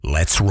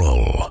Let's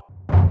roll.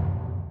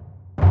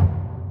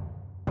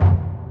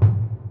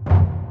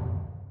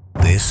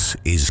 This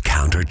is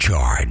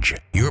Countercharge,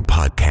 your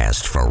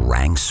podcast for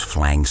ranks,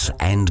 flanks,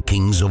 and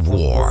kings of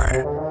war.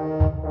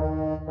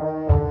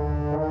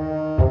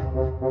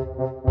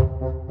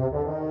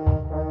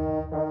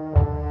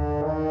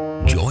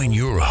 Join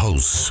your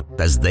hosts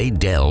as they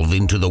delve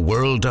into the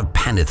world of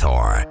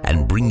Panithor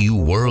and bring you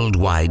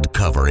worldwide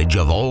coverage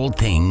of all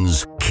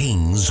things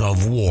Kings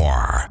of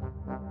War.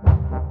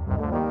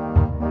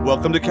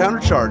 Welcome to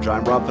Countercharge.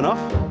 I'm Rob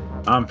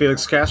Fanoff. I'm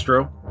Felix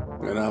Castro.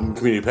 And I'm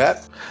Community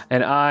Pat.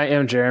 And I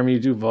am Jeremy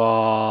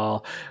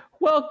Duval.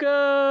 Welcome!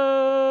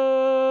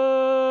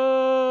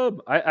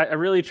 I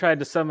really tried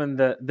to summon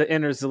the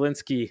inner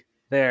Zelensky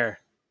there.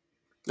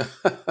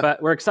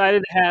 But we're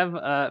excited to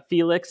have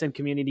Felix and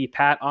Community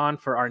Pat on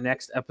for our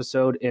next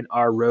episode in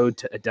our Road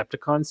to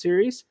Adepticon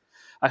series.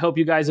 I hope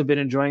you guys have been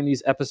enjoying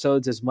these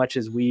episodes as much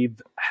as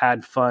we've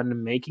had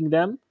fun making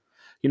them.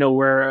 You know,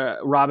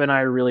 Rob and I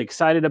are really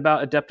excited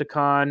about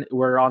Adepticon.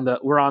 We're on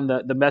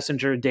the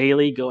Messenger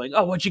daily, going,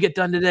 "Oh, what'd you get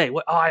done today?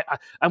 What? Oh,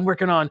 I'm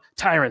working on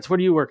Tyrants. What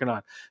are you working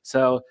on?"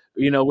 So,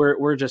 you know,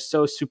 we're just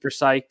so super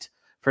psyched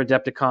for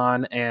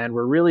Adepticon, and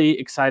we're really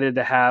excited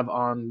to have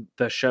on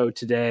the show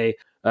today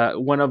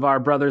one of our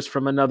brothers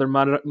from another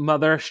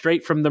mother,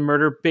 straight from the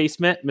murder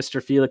basement,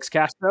 Mr. Felix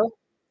Castro.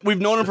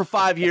 We've known him for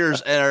 5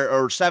 years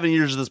or 7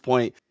 years at this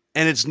point.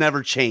 And it's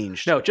never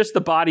changed. No, just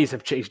the bodies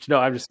have changed. No,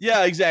 I'm just...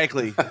 Yeah,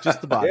 exactly. Just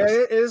the bodies.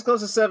 Yeah, it is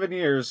close to 7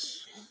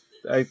 years.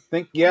 I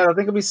think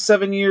it'll be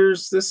 7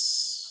 years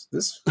this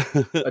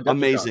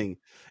Amazing.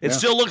 It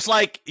still looks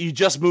like you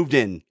just moved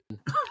in.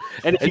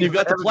 and you've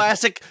got the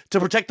plastic to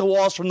protect the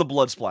walls from the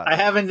blood splatter. I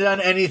haven't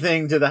done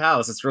anything to the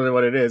house. It's really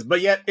what it is.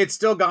 But yet it's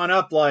still gone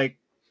up like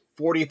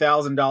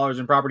 $40,000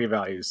 in property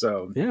value.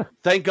 So yeah.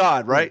 Thank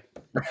God, right?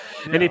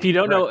 And if you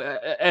don't know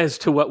as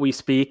to what we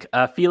speak,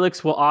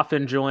 Felix will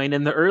often join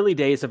in the early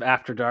days of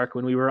After Dark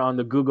when we were on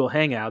the Google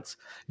Hangouts,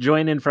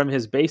 join in from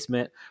his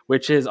basement,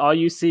 which is all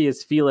you see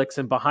is Felix,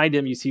 and behind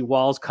him you see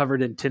walls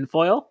covered in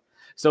tinfoil.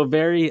 So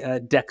very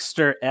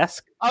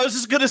Dexter-esque. I was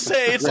just gonna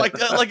say it's like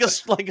a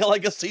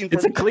scene.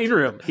 It's a clean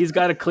room. He's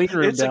got a clean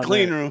room. It's a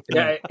clean room.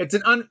 Yeah, it's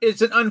an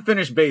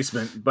unfinished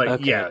basement, but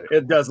okay. Yeah,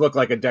 it does look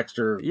like a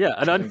Dexter. Yeah,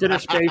 an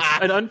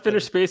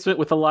unfinished basement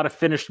with a lot of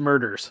finished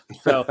murders.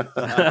 So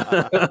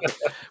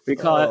we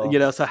call it, you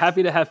know. So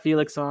happy to have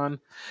Felix on,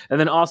 and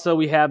then also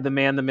we have the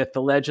man, the myth,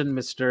 the legend,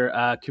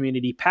 Mr.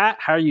 Community Pat.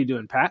 How are you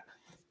doing, Pat?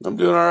 I'm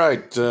doing all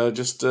right.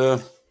 Just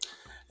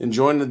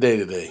enjoying the day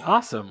today.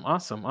 Awesome.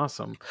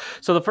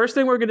 So the first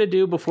thing we're going to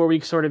do before we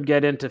sort of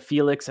get into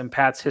Felix and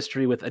Pat's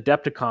history with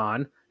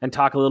Adepticon and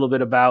talk a little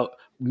bit about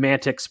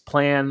Mantic's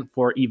plan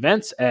for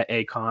events at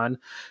A-Kon,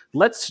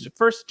 let's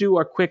first do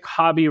our quick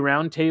hobby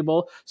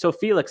roundtable. So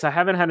Felix, I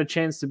haven't had a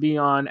chance to be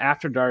on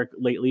After Dark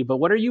lately, but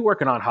what are you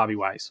working on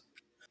hobby-wise?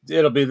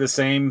 It'll be the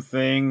same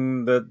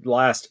thing the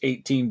last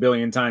 18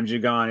 billion times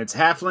you've gone. It's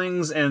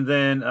halflings and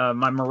then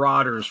my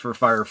marauders for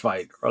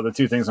firefight are the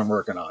two things I'm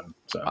working on.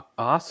 So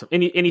awesome.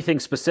 Anything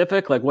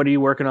specific? Like, what are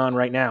you working on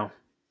right now?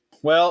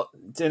 Well,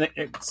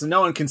 so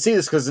no one can see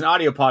this because it's an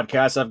audio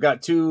podcast. I've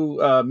got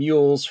two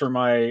mules for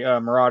my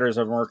marauders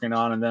I'm working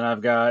on, and then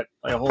I've got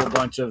a whole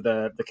bunch of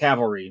the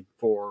cavalry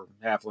for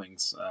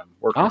halflings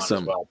working on as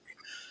well.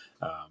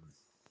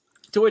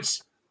 To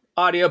which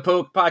audio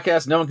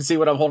podcast, no one can see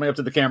what I'm holding up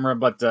to the camera,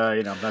 but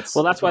that's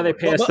why they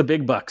pay us the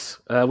big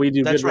bucks. We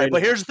do. That's good right. radio.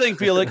 But here's the thing,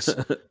 Felix,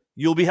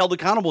 you'll be held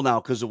accountable now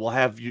because it will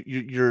have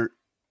your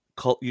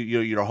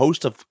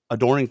host of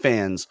adoring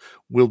fans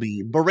will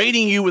be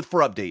berating you for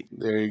update.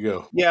 There you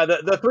go. Yeah,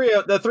 the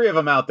three of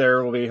them out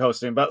there will be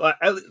hosting, but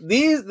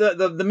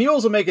the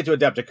mules will make it to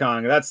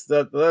Adepticon.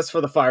 That's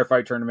for the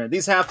firefight tournament.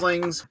 These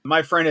halflings,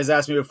 my friend has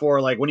asked me before,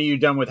 like, when are you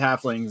done with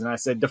halflings? And I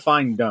said,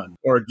 define done,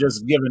 or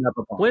just giving up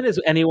upon. When is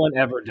anyone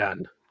ever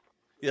done?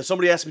 Yeah,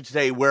 somebody asked me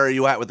today, where are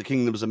you at with the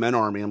Kingdoms of Men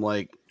army? I'm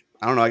like,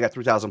 I don't know. I got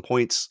 3,000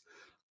 points.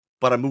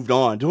 But I moved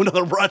on to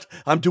another run.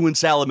 I'm doing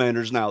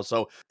salamanders now.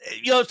 So,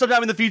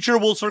 sometime in the future,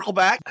 we'll circle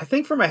back. I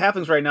think for my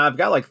halflings right now, I've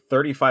got like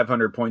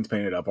 3,500 points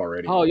painted up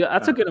already. Oh, yeah,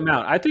 that's a good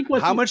amount. I think.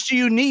 How much do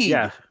you need?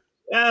 Yeah,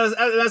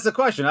 that's the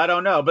question. I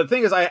don't know. But the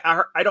thing is,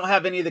 I don't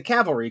have any of the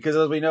cavalry because,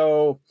 as we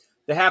know,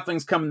 the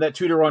halflings come in that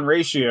 2-to-1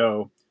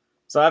 ratio.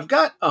 So I've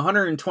got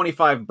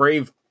 125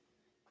 brave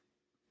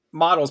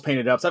models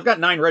painted up. So I've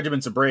got 9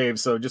 regiments of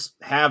braves. So just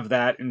have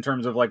that in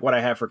terms of like what I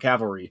have for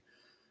cavalry.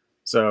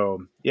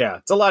 So, yeah,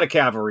 it's a lot of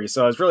cavalry.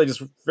 So I was really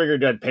just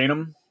figured I'd paint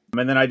them.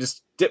 And then I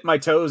just dipped my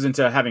toes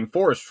into having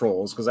forest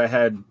trolls because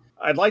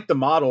I liked the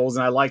models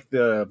and I liked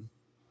the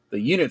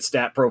unit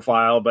stat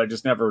profile, but I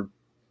just never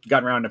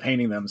got around to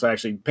painting them. So I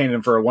actually painted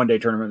them for a one-day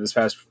tournament this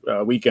past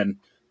weekend.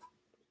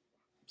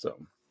 So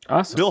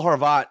awesome. Bill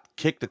Harvat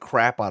kicked the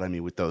crap out of me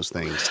with those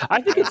things.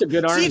 I think it's a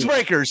good army. Siege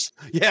Breakers.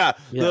 Yeah.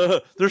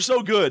 They're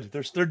so good.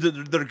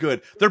 They're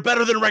good. They're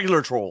better than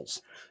regular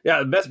trolls.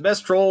 Yeah,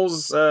 best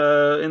trolls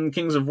in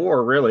Kings of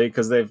War, really,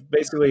 because they're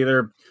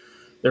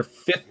They're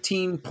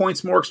 15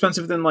 points more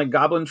expensive than like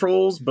Goblin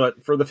Trolls,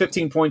 but for the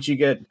 15 points you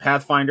get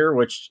Pathfinder,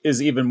 which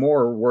is even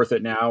more worth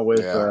it now with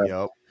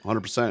Yep,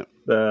 100%.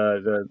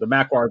 the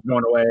Macquars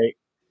going away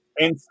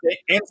and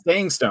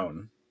Staying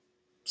Stone.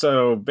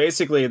 So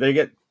basically, they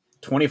get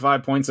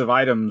 25 points of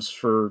items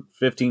for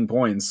 15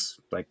 points.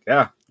 Like,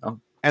 yeah,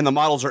 And the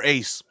models are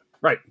ace.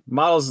 right.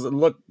 Models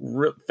look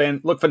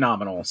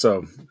phenomenal.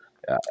 So,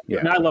 yeah.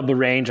 And I love the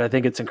range. I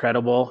think it's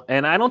incredible.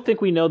 And I don't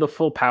think we know the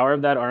full power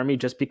of that army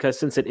just because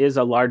since it is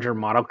a larger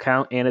model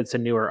count and it's a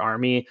newer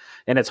army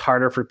and it's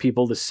harder for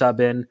people to sub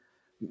in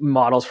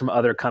models from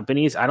other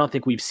companies, I don't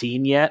think we've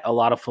seen yet a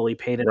lot of fully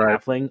painted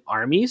halfling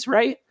armies,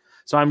 right?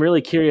 So I'm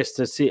really curious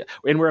to see.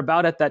 And we're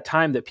about at that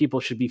time that people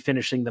should be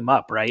finishing them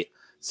up, right?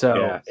 So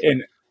yeah.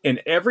 In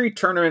every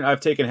tournament I've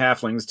taken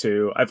halflings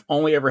to, I've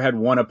only ever had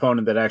one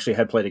opponent that actually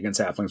had played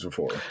against halflings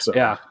before. So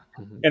yeah.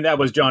 And that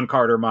was John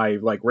Carter, my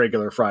like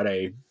regular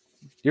Friday,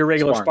 your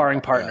regular sparring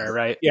partner,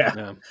 right?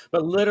 Yeah.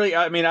 But literally,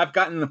 I mean, I've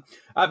gotten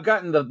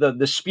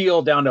the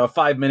spiel down to a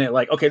 5-minute.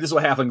 Like, okay, this is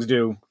what halflings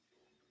do,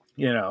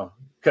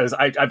 because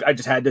I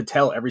just had to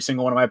tell every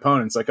single one of my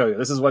opponents, like, oh,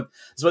 this is what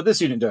this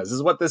unit does. This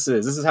is what this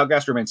is. This is how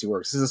gastromancy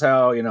works. This is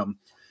how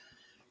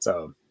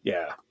So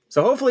yeah.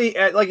 So hopefully,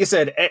 like you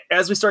said,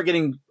 as we start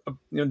getting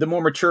the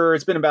more mature,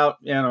 it's been about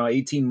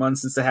 18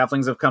 months since the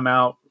halflings have come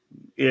out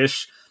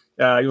ish.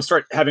 You'll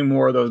start having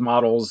more of those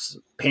models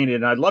painted,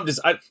 and I'd love to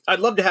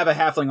have a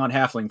halfling on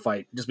halfling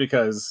fight, just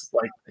because,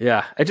 like,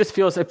 yeah, it just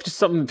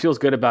something feels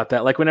good about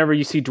that. Like whenever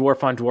you see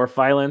dwarf on dwarf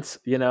violence,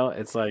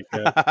 it's like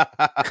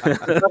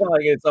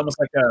it's almost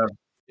like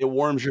it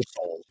warms your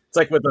soul. It's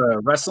like with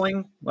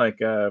wrestling, like.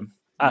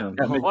 I don't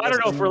know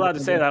if we're alled to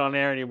say that on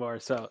air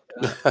anymore. So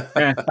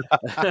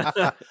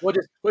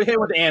we'll hit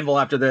with the anvil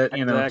after that.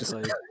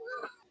 Exactly.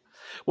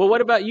 Well,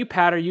 what about you,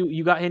 Pat? Are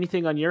you got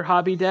anything on your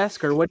hobby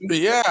desk, or what?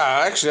 Yeah,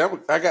 actually,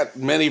 I got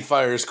many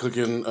fires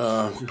cooking.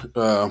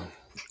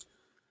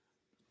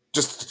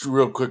 Just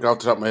real quick, off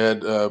the top of my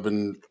head, I've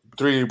been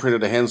 3D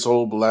printed a hand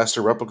sold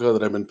blaster replica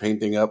that I've been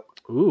painting up.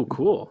 Ooh,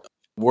 cool!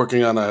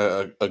 Working on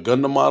a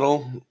Gundam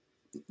model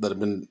that I've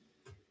been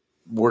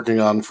working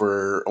on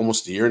for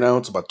almost a year now.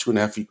 It's about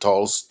 2.5 feet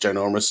tall. It's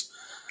ginormous.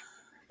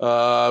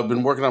 I've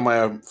been working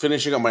on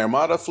finishing up my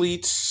Armada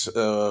fleet,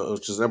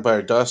 which is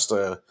Empire Dust.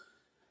 I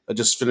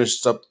just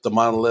finished up the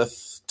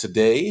monolith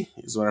today,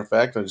 as a matter of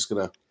fact. I'm just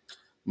going to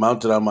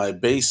mount it on my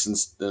base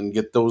and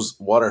get those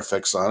water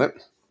effects on it.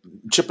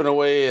 Chipping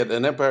away at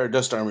an Empire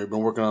Dust army I've been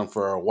working on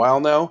for a while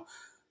now.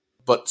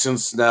 But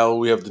since now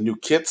we have the new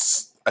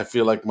kits, I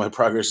feel like my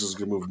progress is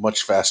going to move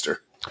much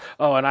faster.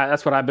 Oh, and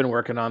that's what I've been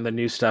working on. The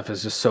new stuff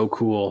is just so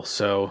cool.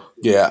 So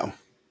yeah.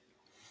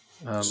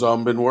 So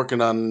I've been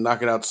working on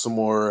knocking out some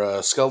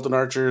more skeleton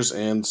archers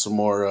and some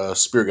more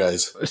spear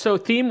guys. So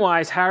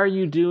theme-wise, how are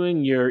you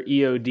doing your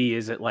EOD?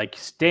 Is it like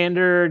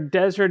standard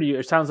desert?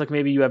 It sounds like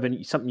maybe you have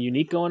something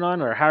unique going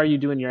on, or how are you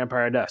doing your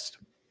Empire Dust?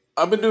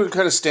 I've been doing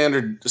kind of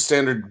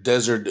standard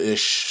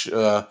desert-ish.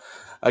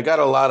 I got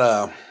a lot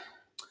of,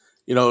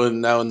 now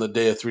in the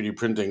day of 3D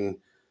printing,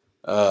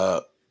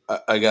 I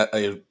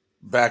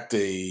backed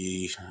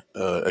a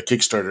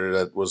Kickstarter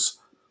that was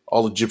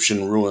all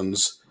Egyptian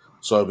ruins.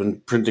 So I've been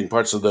printing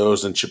parts of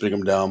those and chipping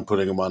them down,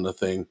 putting them on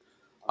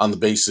the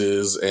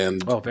bases,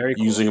 and very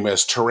cool. Using them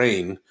as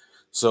terrain.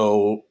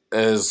 So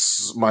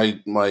as my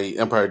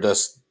Empire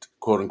Dust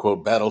quote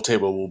unquote battle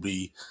table will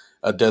be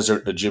a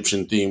desert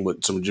Egyptian theme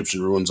with some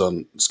Egyptian ruins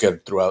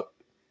scattered throughout.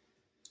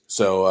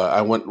 So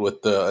I went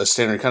with a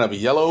standard kind of a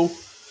yellow,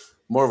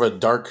 more of a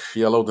dark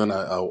yellow than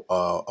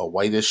a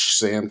whitish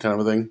sand kind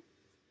of a thing.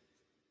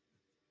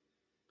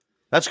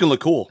 That's gonna look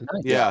cool.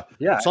 Nice.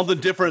 Yeah. Something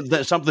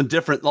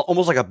different,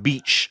 almost like a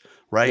beach,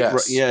 right?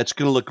 Yes. Yeah, it's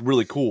gonna look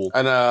really cool.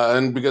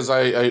 And because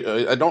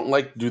I don't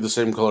like to do the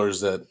same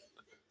colors that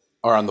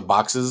are on the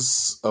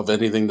boxes of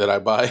anything that I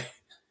buy,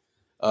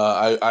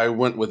 I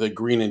went with a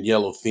green and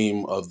yellow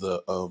theme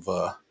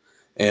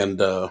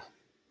and a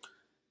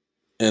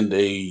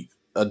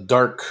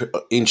dark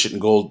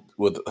ancient gold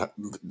with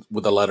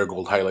a lighter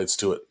gold highlights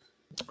to it.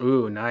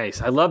 Ooh,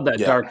 nice! I love that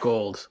dark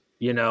gold.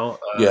 Yeah.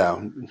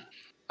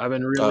 I've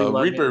been really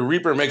loving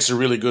Reaper makes a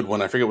really good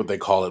one. I forget what they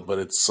call it, but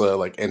it's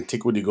like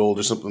antiquity gold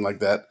or something like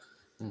that.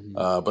 Mm-hmm.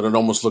 But it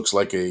almost looks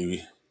like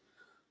a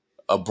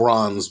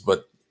bronze,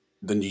 but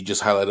then you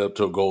just highlight it up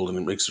to a gold, and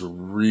it makes a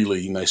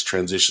really nice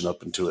transition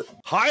up into it.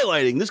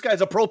 Highlighting. This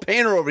guy's a pro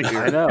painter over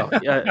here. I know.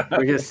 Yeah,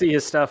 we're gonna see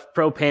his stuff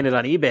pro painted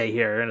on eBay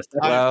here in a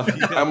second.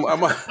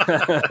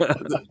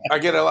 I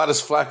get a lot of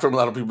flack from a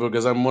lot of people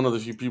because I'm one of the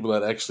few people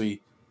that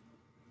actually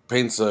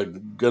paints a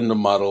Gundam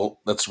model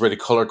that's already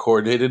color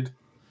coordinated.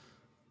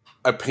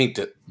 I paint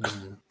it.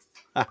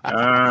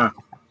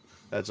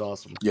 That's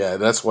awesome. Yeah,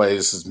 that's why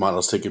this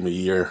model's taken me a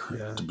year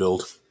to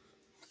build.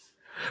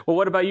 Well,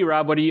 what about you,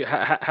 Rob?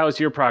 How's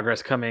your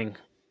progress coming?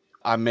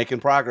 I'm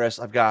making progress.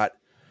 I've got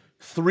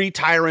 3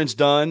 tyrants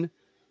done.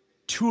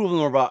 2 of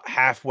them are about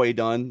halfway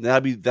done.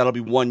 That'll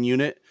be 1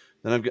 unit.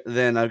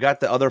 Then I've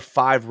got the other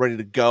 5 ready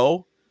to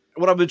go.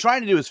 What I've been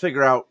trying to do is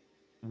figure out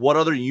what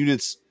other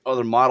units,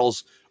 other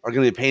models are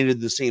going to be painted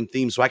in the same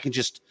theme, so I can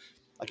just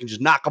I can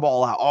just knock them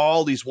all out.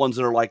 All these ones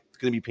that are like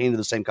going to be painted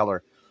the same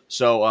color.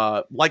 So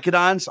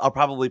Lycodons, I'll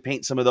probably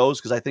paint some of those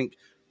because I think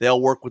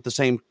they'll work with the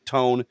same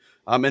tone.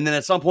 And then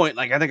at some point,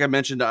 like I think I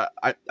mentioned,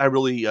 I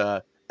really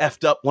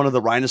effed up one of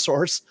the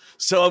rhinosaurs.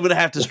 So I'm going to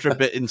have to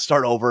strip it and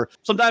start over.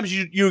 Sometimes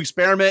you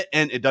experiment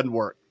and it doesn't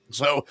work.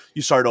 So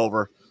you start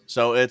over.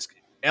 So it's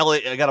LA.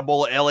 I got a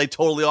bowl of LA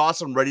Totally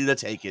Awesome, ready to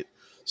take it.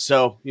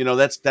 So,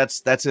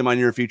 that's in my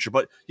near future.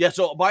 But yeah,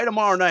 so by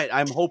tomorrow night,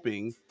 I'm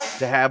hoping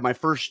to have my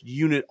first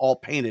unit all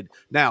painted.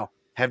 Now,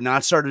 have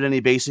not started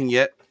any basing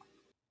yet.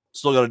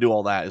 Still got to do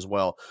all that as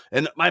well.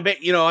 And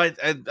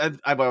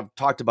I've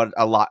talked about it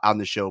a lot on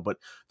the show, but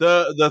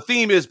the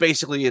theme is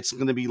basically it's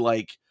going to be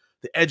like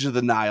the edge of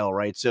the Nile,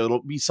 right? So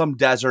it'll be some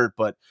desert,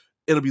 but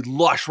it'll be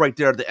lush right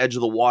there at the edge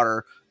of the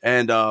water.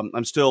 And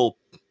I'm still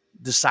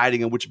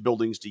deciding on which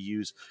buildings to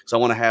use because I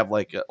want to have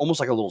like almost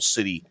like a little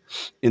city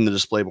in the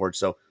display board.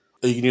 So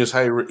you can use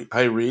high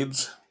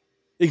reads.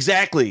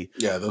 Exactly.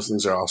 Yeah, those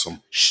things are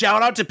awesome.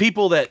 Shout out to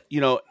people that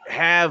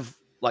have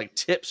like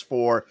tips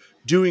for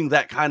doing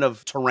that kind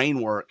of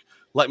terrain work.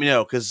 Let me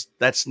know because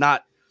that's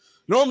not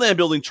normally I'm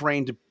building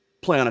terrain to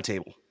play on a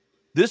table.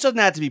 This doesn't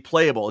have to be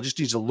playable. It just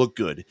needs to look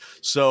good.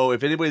 So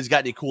if anybody's got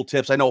any cool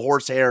tips, I know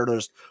horsehair.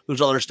 There's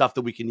other stuff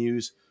that we can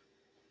use.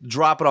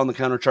 Drop it on the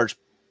Countercharge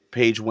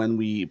page when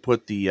we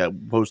put the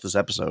post this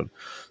episode.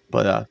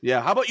 But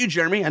yeah, how about you,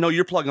 Jeremy? I know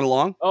you're plugging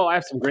along. Oh, I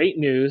have some great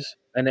news,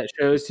 and it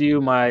shows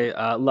you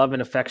my love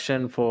and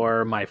affection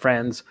for my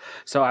friends.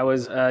 So I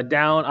was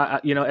down,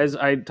 as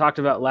I talked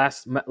about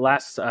last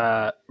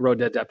Road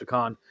to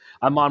Adepticon,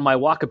 I'm on my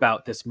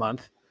walkabout this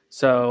month.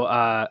 So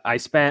I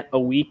spent a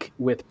week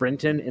with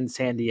Brinton in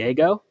San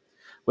Diego,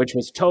 which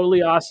was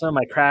totally awesome.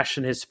 I crashed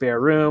in his spare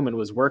room and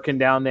was working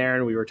down there,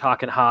 and we were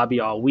talking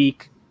hobby all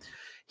week.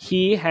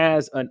 He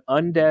has an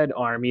undead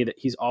army that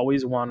he's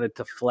always wanted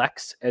to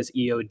flex as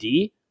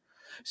EOD.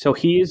 So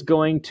he is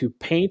going to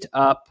paint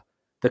up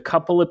the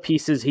couple of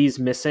pieces he's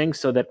missing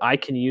so that I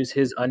can use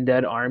his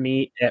undead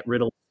army at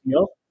Riddle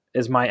Steel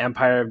as my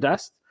Empire of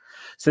Dust.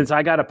 Since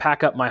I got to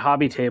pack up my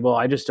hobby table,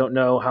 I just don't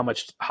know how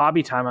much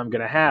hobby time I'm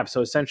going to have.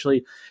 So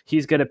essentially,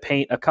 he's going to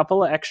paint a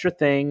couple of extra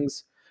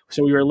things.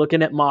 So we were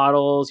looking at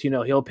models.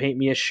 He'll paint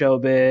me a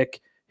Shobik.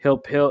 He'll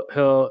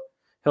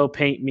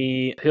paint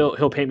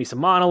me some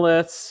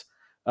monoliths.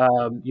 Do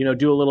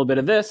a little bit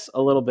of this,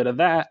 a little bit of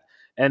that,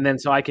 and then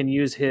so I can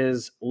use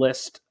his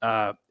list,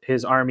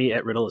 his army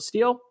at Riddle of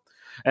Steel.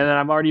 And then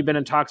I've already been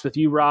in talks with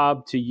you,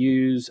 Rob, to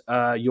use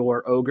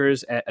your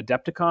ogres at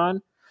Adepticon.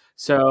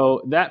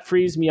 So that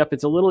frees me up.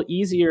 It's a little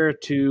easier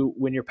to,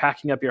 when you're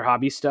packing up your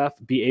hobby stuff,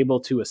 be able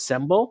to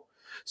assemble.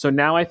 So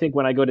now I think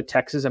when I go to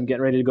Texas, I'm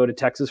getting ready to go to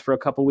Texas for a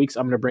couple weeks.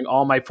 I'm going to bring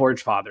all my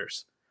Forge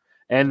Fathers.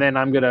 And then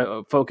I'm going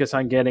to focus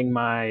on getting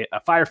my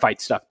firefight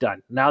stuff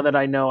done. Now that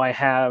I know I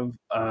have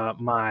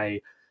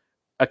my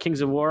Kings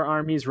of War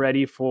armies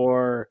ready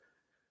for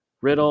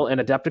Riddle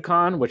and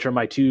Adepticon, which are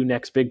my two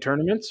next big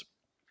tournaments,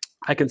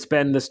 I can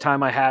spend this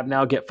time I have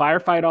now, get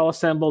firefight all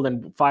assembled.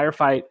 And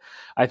firefight,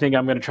 I think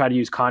I'm going to try to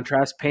use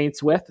contrast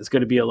paints with. It's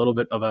going to be a little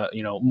bit of a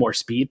more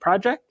speed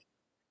project.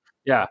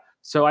 Yeah.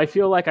 So I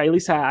feel like at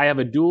least I have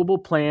a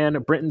doable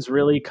plan. Britain's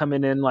really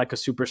coming in like a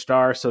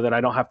superstar so that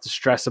I don't have to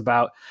stress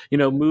about,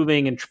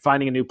 moving and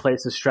finding a new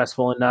place is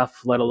stressful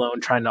enough, let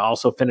alone trying to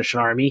also finish an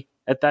army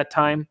at that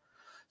time.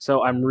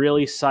 So I'm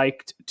really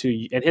psyched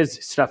and his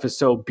stuff is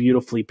so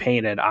beautifully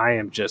painted. I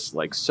am just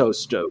like so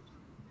stoked.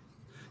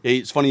 Yeah,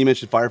 it's funny you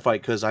mentioned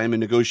firefight because I am in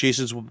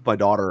negotiations with my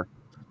daughter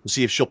to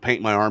see if she'll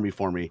paint my army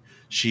for me.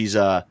 She's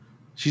a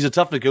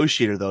tough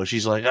negotiator, though.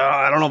 She's like,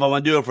 I don't know if I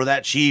want to do it for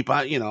that cheap.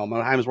 My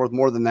time is worth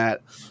more than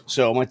that.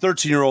 So my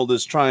 13-year-old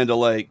is trying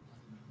to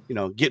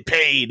get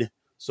paid.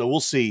 So we'll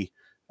see.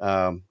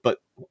 But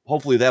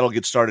hopefully that'll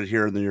get started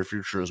here in the near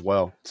future as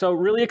well. So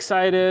really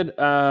excited.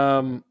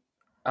 I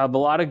have a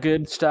lot of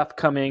good stuff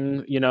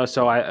coming.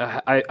 So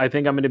I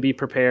think I'm going to be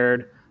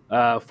prepared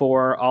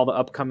for all the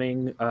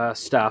upcoming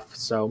stuff.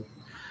 So,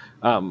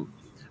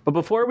 but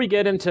before we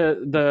get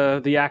into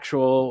the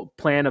actual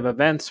plan of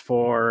events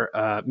for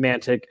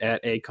Mantic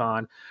at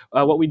A-Kon,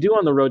 what we do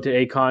on the road to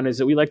A-Kon is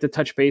that we like to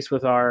touch base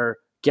with our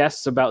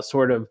guests about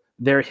sort of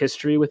their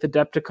history with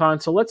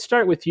Adepticon. So let's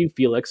start with you,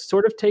 Felix.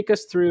 Sort of take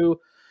us through,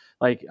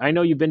 I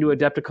know you've been to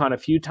Adepticon a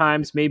few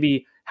times,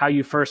 maybe how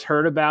you first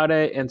heard about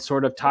it, and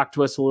sort of talk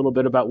to us a little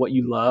bit about what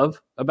you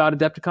love about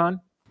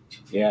Adepticon.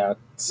 Yeah.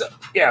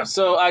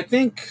 So I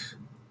think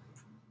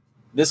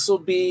this will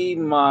be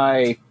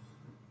my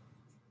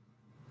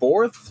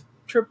fourth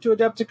trip to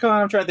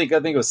Adepticon. I'm trying to think.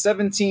 I think it was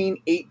 17,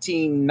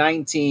 18,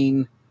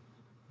 19.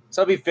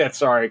 So I'll be fifth,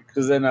 sorry,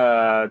 because then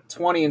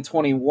 20 and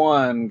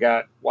 21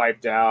 got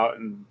wiped out.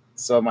 And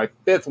so my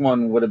fifth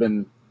one would have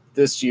been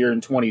this year in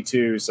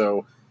 22.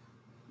 So,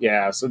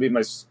 yeah, so it'll be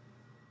my,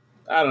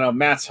 I don't know,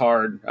 math's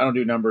hard. I don't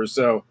do numbers.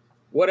 So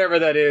whatever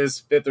that is,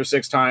 fifth or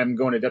sixth time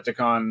going to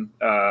Adepticon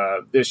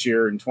this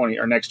year in 20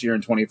 or next year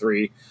in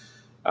 23.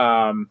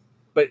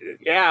 But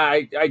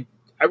yeah, I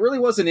really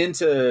wasn't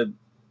into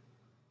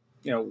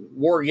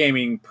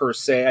wargaming per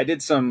se. I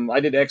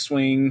did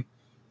X-Wing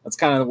That's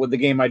kind of what the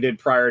game I did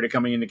prior to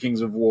coming into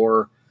Kings of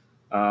War.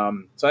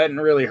 So I hadn't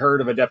really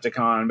heard of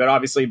Adepticon, but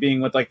obviously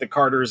being with like the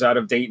Carters out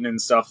of Dayton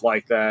and stuff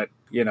like that,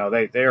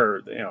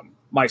 they're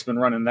Mike's been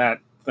running that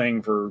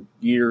thing for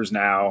years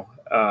now.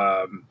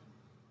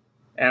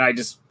 And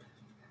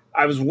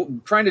I was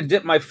trying to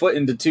dip my foot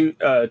into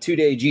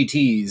 2-day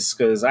GTs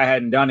because I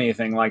hadn't done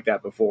anything like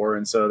that before.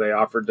 And so they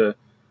offered to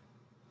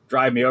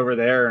drive me over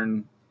there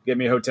and get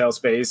me a hotel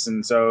space.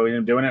 And so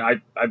doing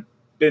it, I've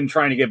been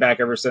trying to get back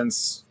ever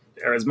since,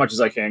 or as much as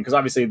I can, because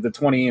obviously the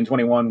 20 and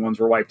 21 ones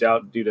were wiped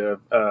out due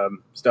to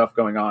stuff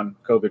going on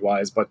COVID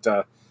wise. But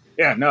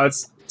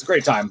it's a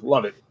great time.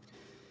 Love it.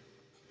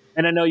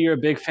 And I know you're a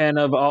big fan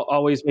of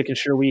always making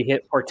sure we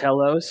hit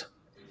Portillo's.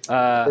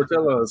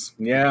 Portillo's,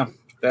 yeah.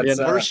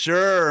 That's for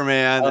sure,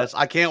 man.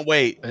 I can't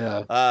wait.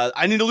 Yeah.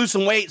 I need to lose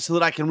some weight so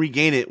that I can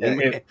regain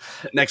it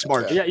next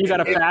March. Yeah, you got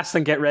to fast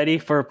and get ready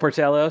for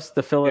Portillo's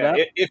to fill it up.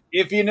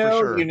 If you know,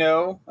 sure. you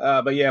know.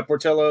 But yeah,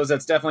 Portillo's,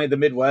 that's definitely the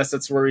Midwest.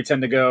 That's where we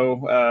tend to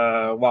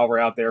go while we're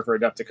out there for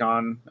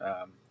Adepticon.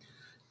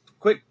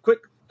 Quick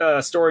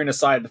story and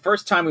aside. The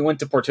first time we went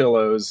to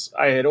Portillo's,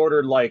 I had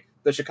ordered like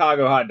the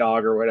Chicago hot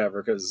dog or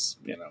whatever because,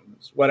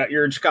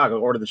 you're in Chicago,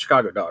 order the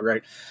Chicago dog,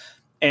 right?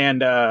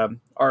 And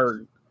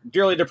our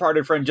dearly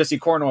departed friend Jesse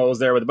Cornwell was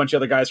there with a bunch of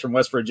other guys from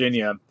West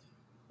Virginia,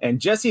 and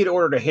Jesse had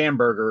ordered a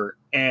hamburger.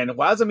 And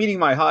while I'm eating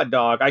my hot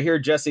dog, I hear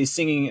Jesse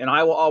singing "And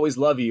I Will Always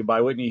Love You" by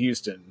Whitney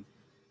Houston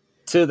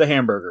to the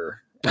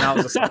hamburger, and I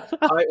was just like,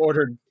 I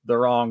ordered the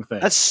wrong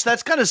thing.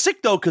 That's kind of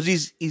sick though, because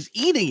he's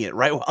eating it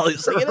right while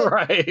he's singing it.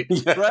 Right.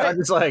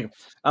 Right.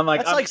 I'm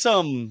like, That's like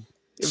some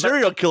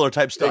serial killer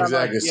type stuff.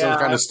 Exactly. Some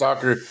kind of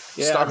stalker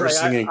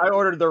singing. I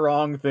ordered the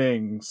wrong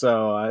thing,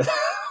 so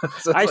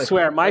I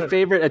swear, my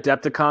favorite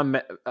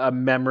Adepticon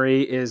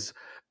memory is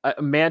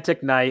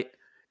Mantic Night.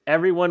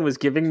 Everyone was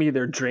giving me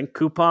their drink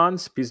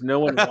coupons because no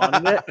one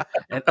wanted it,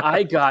 and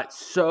I got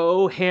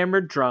so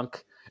hammered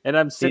drunk. And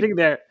I'm sitting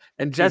there,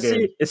 and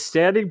Jesse is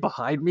standing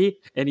behind me,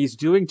 and he's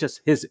doing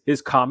just his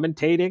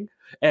commentating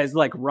as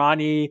like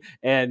Ronnie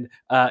and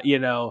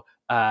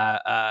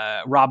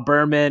Rob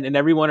Berman and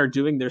everyone are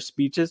doing their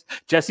speeches.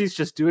 Jesse's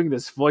just doing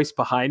this voice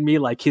behind me,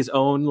 like his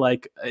own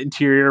like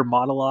interior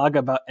monologue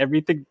about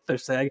everything they're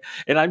saying.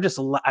 And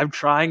I'm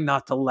trying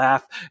not to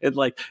laugh. And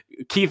like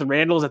Keith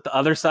Randall's at the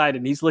other side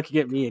and he's looking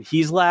at me and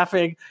he's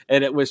laughing.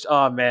 And it was,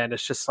 oh man,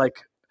 it's just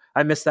like,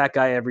 I miss that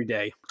guy every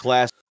day.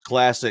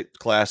 Classic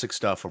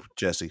stuff for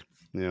Jesse.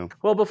 Yeah.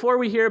 Well, before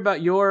we hear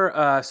about your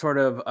sort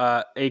of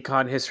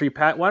ACON history,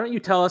 Pat, why don't you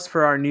tell us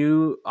for our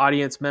new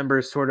audience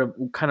members sort of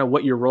kind of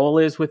what your role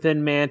is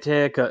within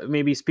Mantic?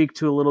 Maybe speak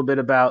to a little bit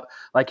about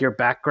like your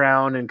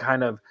background and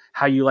kind of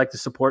how you like to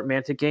support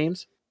Mantic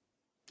games.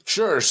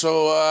 Sure.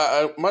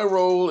 So my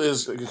role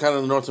is kind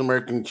of the North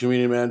American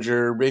community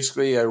manager.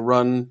 Basically, I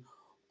run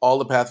all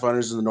the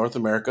Pathfinders in North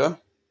America,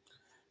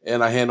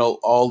 and I handle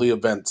all the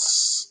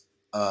events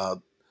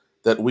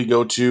that we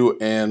go to,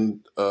 and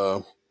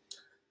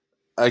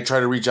I try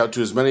to reach out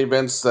to as many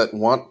events that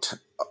want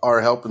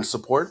our help and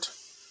support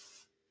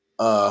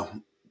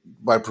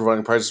by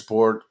providing prize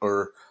support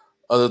or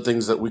other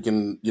things that we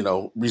can,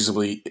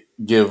 reasonably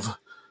give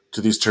to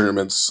these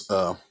tournaments.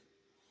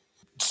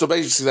 So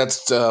basically,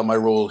 that's my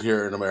role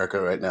here in America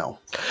right now.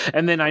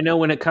 And then I know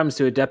when it comes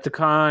to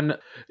Adepticon,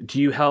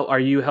 are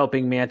you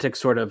helping Mantic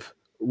sort of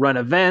run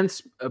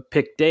events,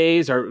 pick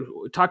days, or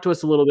talk to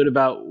us a little bit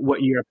about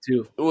what you're up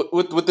to?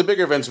 With the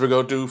bigger events we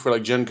go to for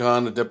like Gen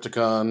Con,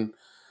 Adepticon,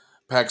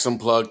 PAX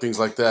Unplugged, things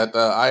like that.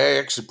 I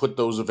actually put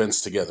those events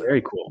together.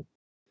 Very cool.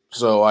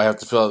 So I have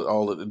to fill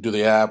out do the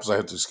apps. I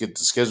have to get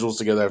the schedules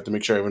together. I have to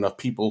make sure I have enough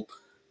people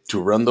to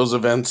run those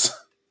events.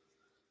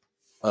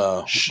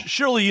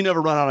 Surely you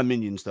never run out of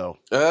minions, though.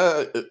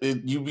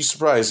 You'd be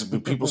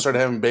surprised. People started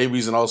having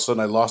babies, and all of a sudden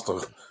I lost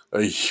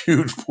a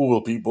huge pool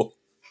of people.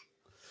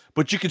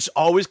 But you can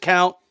always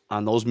count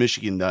on those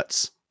Michigan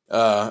nuts.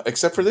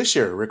 Except for this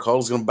year. Rick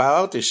Hall's going to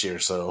bow out this year,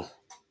 so...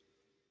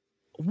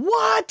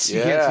 What? Yeah.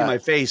 You can't see my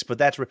face, but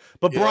that's...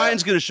 But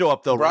Brian's going to show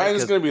up, though,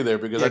 Brian's going to be there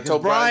because I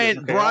told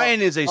Brian...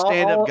 Brian is a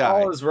stand-up guy.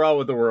 All is well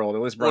with the world.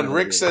 At least Brian when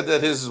Rick said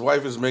that his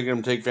wife is making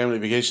him take family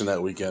vacation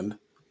that weekend...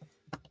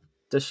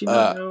 Does she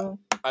not know?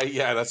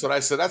 Yeah, that's what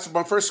I said. That's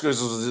my first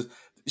question.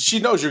 She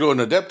knows you're going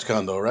to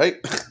Adepticon, though, right?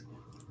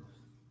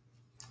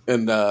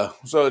 And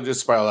so it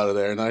just spiraled out of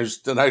there. And I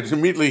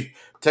immediately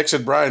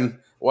texted Brian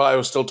while I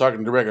was still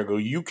talking to Rick. I go,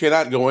 you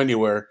cannot go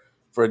anywhere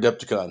for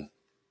Adepticon.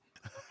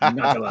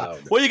 Not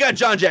allowed. Well, you got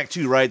John Jack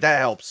too, right? That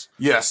helps.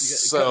 Yes.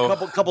 So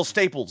a couple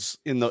staples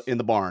in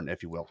the barn,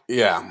 if you will.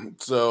 Yeah.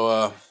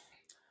 So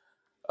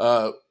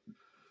so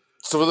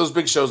for those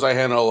big shows, I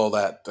handle all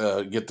that.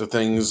 Get the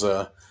things.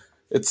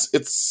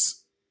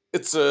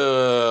 It's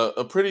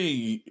a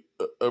pretty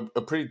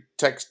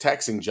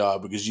taxing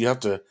job because you have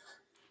to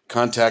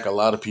contact a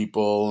lot of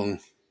people and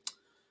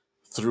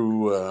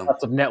through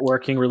lots of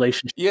networking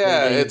relationships.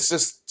 Yeah, it's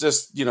just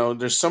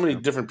there's so many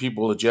different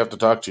people that you have to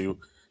talk to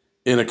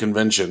in a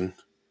convention.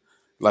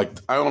 Like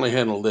I only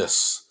handle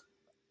this.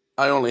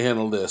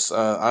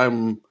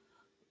 I'm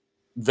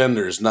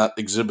vendors, not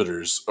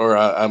exhibitors, or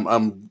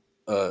I'm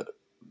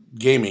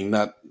gaming,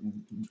 not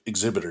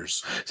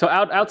exhibitors. So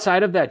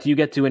outside of that, do you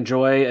get to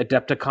enjoy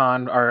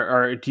Adepticon,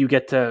 or do you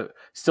get to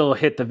still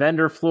hit the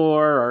vendor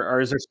floor, or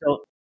is there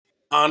still?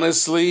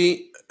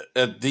 Honestly,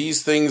 at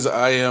these things,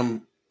 I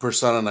am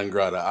persona non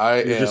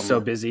grata. You're just so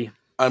busy.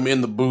 I'm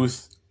in the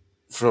booth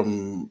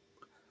from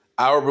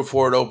hour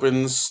before it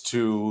opens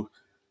to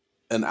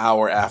an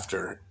hour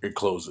after it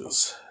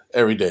closes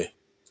every day.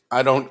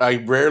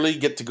 I rarely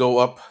get to go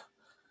up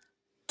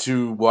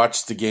to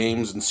watch the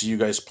games and see you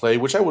guys play,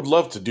 which I would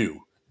love to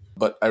do,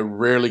 but I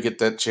rarely get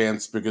that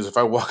chance because if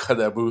I walk out of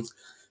that booth,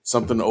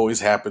 something always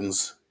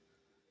happens,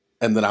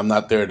 and then I'm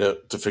not there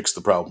to fix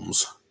the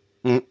problems.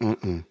 Need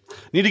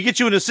to get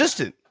you an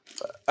assistant.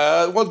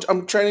 Well,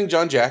 I'm training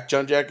John Jack.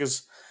 John Jack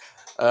is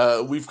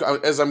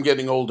as I'm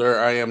getting older,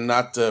 I am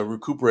not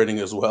recuperating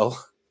as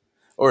well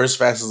or as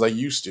fast as I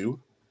used to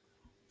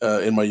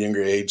in my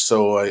younger age.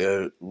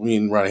 So me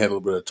and Ronnie had a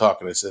little bit of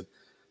talk, and I said,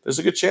 there's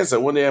a good chance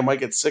that one day I might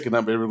get sick and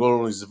not be able to go to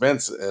one of these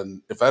events.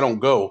 And if I don't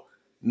go,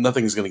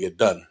 nothing's going to get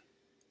done.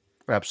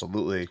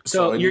 Absolutely.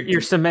 So you're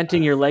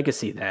cementing your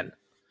legacy then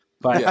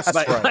by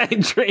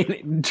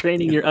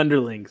training your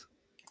underlings.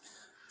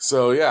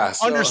 So yeah,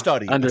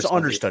 understudy. It's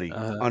understudy.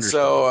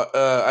 So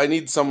I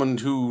need someone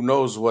who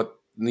knows what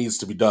needs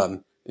to be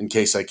done in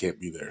case I can't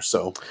be there.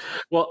 So,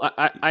 well,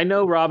 I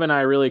know Rob and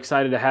I are really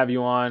excited to have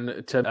you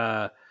on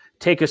to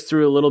take us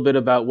through a little bit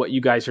about what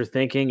you guys are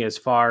thinking as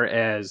far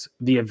as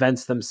the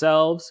events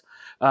themselves.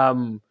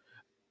 Have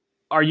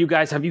you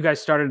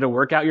guys started to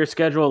work out your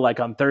schedule? Like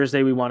on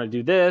Thursday, we want to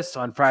do this.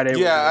 On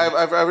Friday,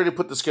 I've already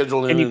put the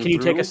schedule in. Can you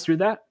take us through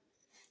that?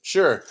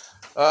 Sure.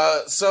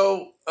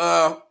 So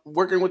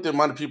working with the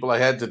amount of people I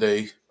had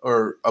today,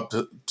 or up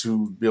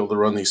to be able to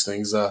run these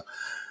things,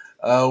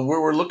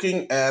 we're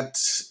looking at.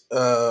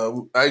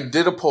 I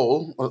did a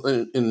poll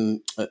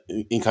in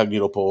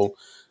incognito poll.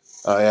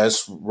 I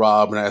asked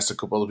Rob and I asked a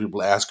couple other people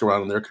to ask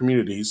around in their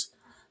communities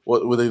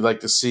what would they like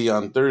to see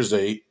on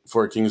Thursday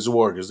for Kings of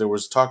War, because there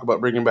was talk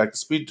about bringing back the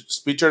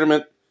speed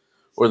tournament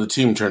or the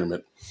team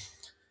tournament.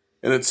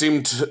 And it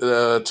seemed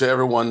to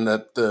everyone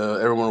that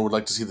everyone would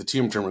like to see the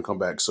team tournament come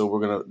back. So we're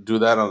going to do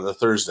that on the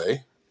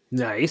Thursday.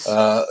 Nice.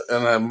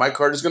 And my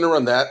card is going to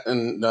run that.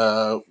 And,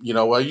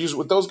 I use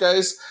with those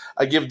guys,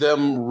 I give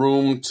them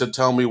room to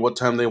tell me what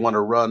time they want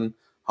to run,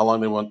 how long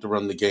they want to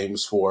run the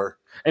games for.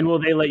 And will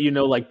they let you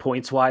know, like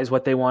points wise,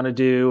 what they want to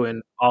do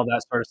and all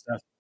that sort of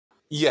stuff?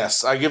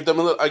 Yes, I give a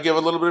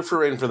little bit of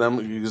free rein for them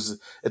because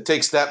it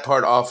takes that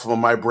part off of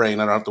my brain.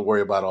 I don't have to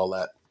worry about all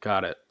that.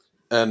 Got it.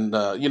 And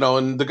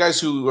and the guys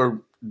who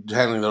are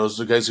handling those,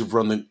 the guys who've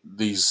run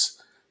these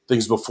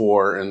things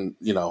before, and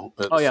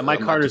oh yeah, Mike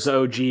Carter's the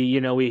OG.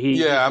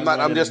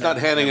 I'm just not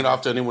handing it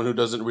off to anyone who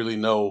doesn't really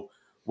know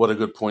what a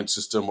good point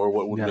system or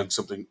what would make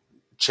something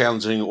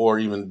challenging or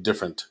even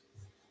different,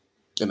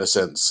 in a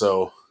sense.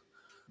 So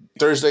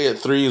Thursday at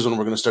 3 is when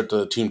we're going to start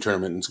the team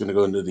tournament, and it's going to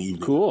go into the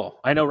evening. Cool.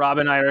 I know Rob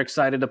and I are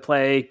excited to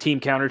play Team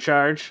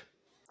Countercharge.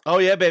 Oh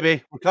yeah,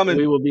 baby, we're coming.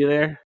 We will be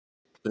there.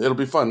 It'll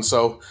be fun.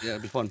 So yeah,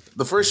 it'll be fun.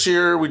 The first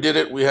year we did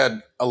it, we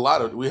had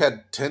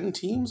 10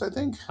 teams, I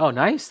think. Oh,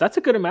 nice. That's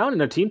a good amount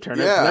in a team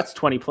tournament. Yeah. That's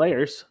 20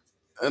 players.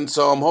 And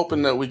so I'm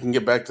hoping that we can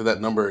get back to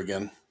that number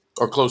again,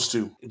 or close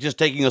to. Just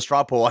taking a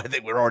straw poll, I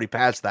think we're already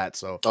past that.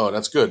 So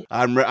that's good.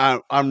 I'm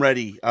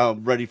ready.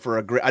 Ready for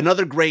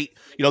another great.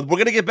 We're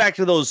gonna get back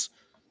to those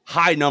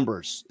high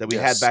numbers that we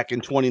had back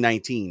in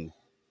 2019.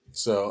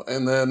 So,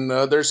 and then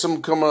there's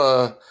some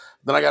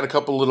then I got a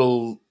couple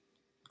little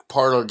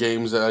parlor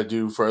games that I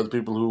do for other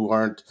people who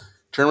aren't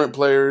tournament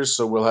players.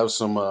 So we'll have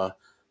some a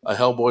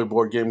Hellboy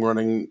board game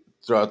running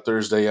throughout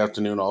Thursday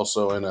afternoon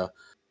also, and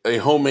a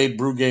homemade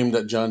brew game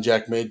that John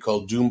Jack made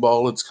called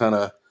Doomball. It's kind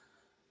of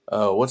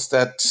what's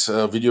that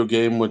video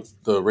game with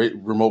the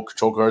remote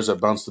control cars that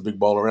bounce the big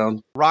ball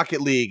around? Rocket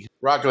League.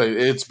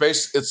 It's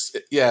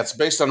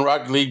based on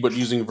Rocket League, but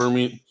using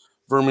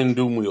Vermin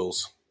Doom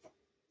wheels.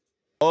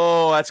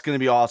 Oh, that's going to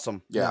be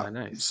awesome. Yeah. Oh,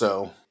 nice.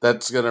 So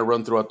that's going to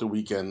run throughout the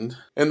weekend.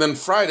 And then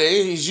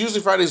Friday's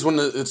when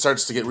it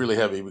starts to get really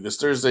heavy, because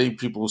Thursday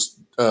people,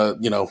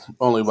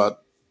 only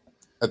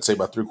I'd say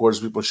about 3/4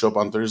 of people show up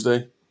on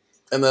Thursday.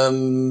 And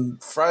then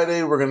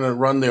Friday, we're going to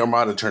run the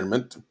Armada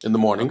tournament in the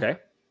morning. Okay.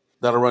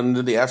 That'll run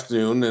into the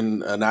afternoon.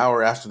 And an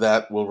hour after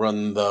that, we'll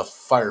run the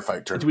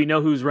Firefight tournament. Do we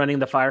know who's running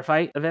the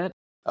Firefight event?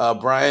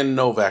 Brian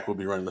Novak will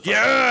be running the Firefight.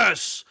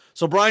 Yes!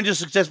 So Brian just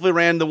successfully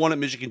ran the one at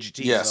Michigan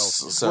GT. Yes,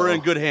 so we're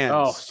in good hands.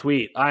 Oh,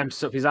 sweet! I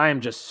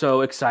am just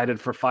so excited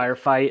for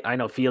Firefight. I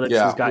know Felix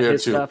has got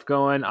his stuff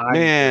going.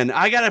 Man,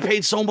 I gotta pay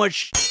so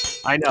much.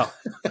 I know,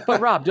 but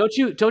Rob, don't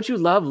you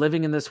love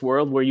living in this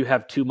world where you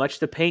have too much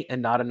to paint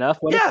and not enough?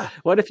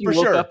 What if you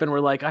woke up and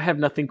were like, I have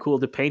nothing cool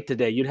to paint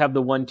today? You'd have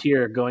the one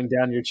tear going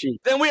down your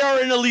cheek. Then we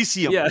are in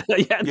Elysium. Yeah.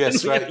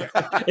 Yes, right.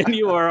 And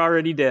you are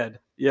already dead.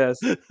 Yes,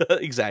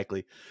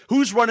 exactly.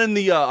 Who's running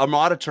the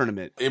Armada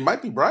tournament? It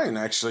might be Brian,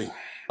 actually.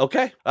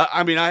 Okay.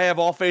 I have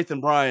all faith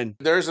in Brian.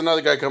 There's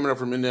another guy coming up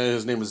from India.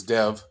 His name is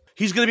Dev.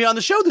 He's going to be on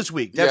the show this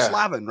week. That's Yeah.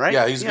 Slavin, right?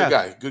 Yeah, he's a good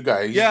guy. Good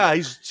guy.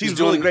 He seems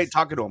really great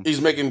talking to him. He's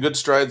making good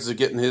strides to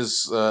getting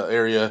his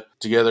area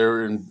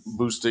together and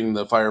boosting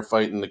the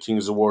firefight and the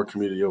Kings of War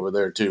community over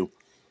there too.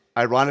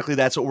 Ironically,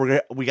 that's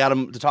what we got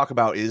him to talk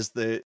about is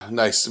the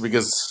Nice,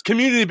 because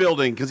community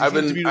building. Because I've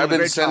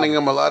been sending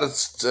him a lot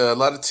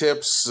of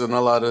tips and a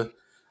lot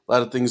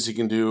of things he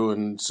can do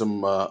and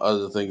some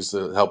other things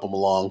to help him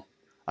along.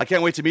 I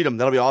can't wait to meet him.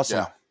 That'll be awesome.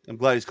 Yeah. I'm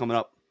glad he's coming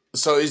up.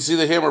 So it's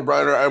either him or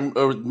Brian,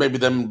 or maybe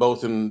them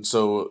both, and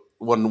so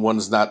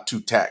one's not too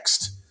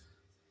taxed.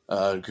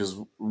 Because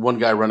one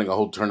guy running a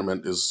whole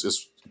tournament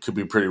could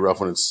be pretty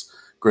rough when it's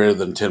greater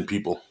than 10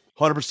 people.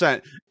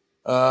 100%.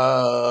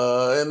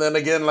 And then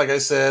again, like I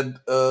said,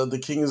 the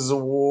Kings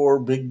of War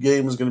big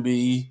game is going to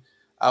be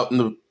out in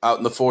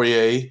the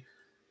foyer,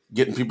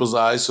 getting people's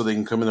eyes so they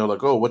can come in there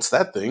like, oh, what's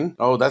that thing?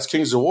 Oh, that's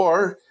Kings of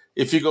War.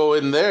 If you go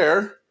in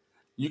there,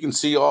 you can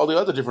see all the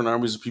other different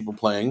armies of people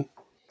playing.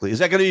 Is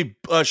that going to be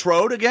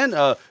Schroed again?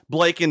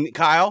 Blake and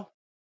Kyle?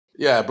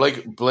 Yeah,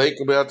 Blake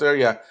will be out there.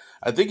 Yeah,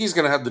 I think he's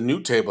going to have the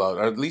new table out,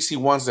 or at least he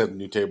wants to have the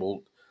new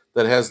table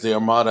that has the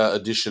Armada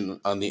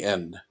edition on the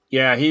end.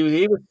 Yeah, he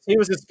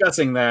was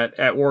discussing that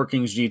at War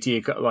Kings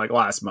GT like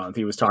last month.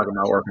 He was talking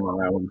about working on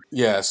that one.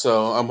 Yeah,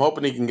 so I'm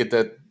hoping he can get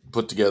that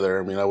put together.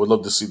 I mean, I would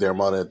love to see the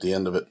Armada at the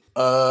end of it.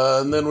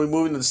 And then we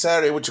move into the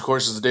Saturday, which of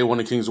course is the day one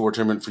of Kings of War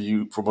tournament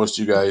for most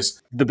of you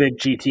guys. The big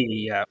GT,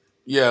 yeah.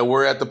 Yeah,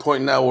 we're at the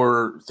point now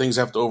where things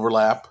have to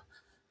overlap.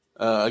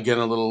 Again,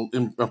 a little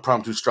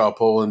impromptu straw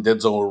poll, and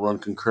Dead Zone will run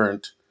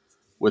concurrent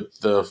with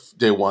the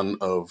day one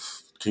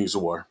of Kings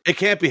of War. It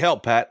can't be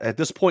helped, Pat. At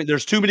this point,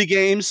 there's too many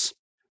games.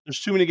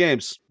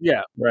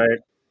 Yeah, right.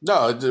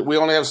 No,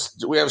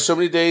 we have so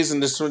many days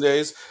and this so many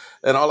days,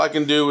 and all I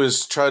can do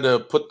is try to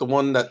put the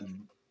one that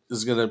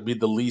is going to be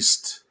the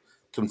least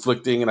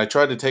conflicting. And I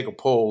tried to take a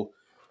poll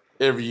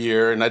every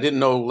year, and I didn't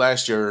know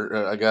last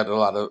year I got a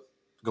lot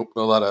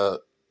of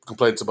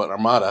complaints about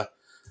Armada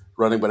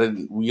running, but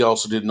we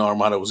also didn't know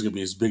Armada was going to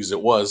be as big as it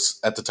was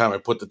at the time I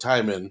put the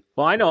time in.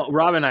 Well, I know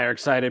Rob and I are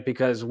excited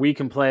because we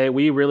can play.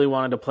 We really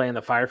wanted to play in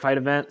the firefight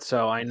event,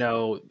 so I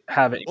know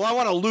having. Well, I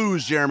want to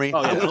lose, Jeremy.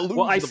 Oh, yeah. I want to lose.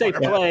 Well, I say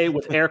firefight. play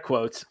with air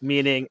quotes,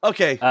 meaning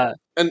Okay.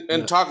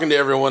 And talking to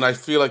everyone, I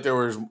feel like there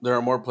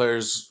are more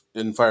players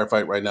in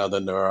Firefight right now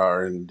than there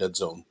are in Dead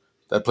Zone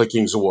that play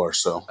Kings of War.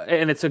 So,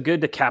 and it's a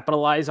good to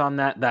capitalize on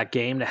that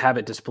game, to have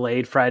it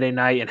displayed Friday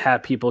night and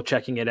have people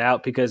checking it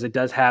out, because it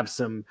does have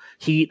some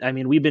heat. I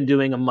mean, we've been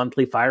doing a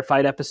monthly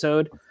Firefight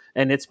episode,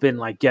 and it's been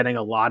like getting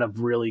a lot of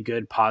really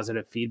good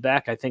positive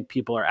feedback. I think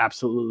people are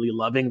absolutely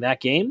loving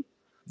that game.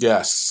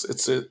 yes,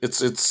 it's a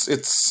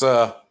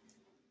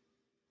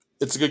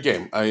good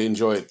game. I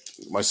enjoy it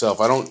myself.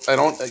 I don't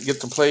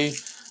get to play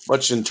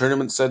much in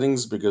tournament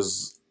settings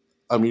because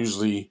I'm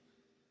usually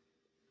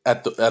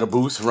at a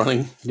booth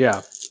running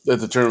Yeah. at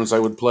the tournaments I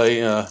would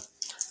play.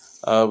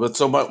 But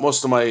so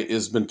most of my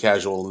has been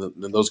casual,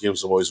 and those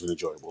games have always been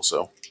enjoyable.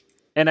 So,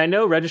 And I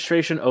know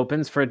registration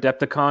opens for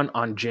Adepticon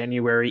on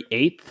January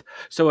 8th.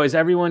 So is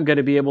everyone going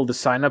to be able to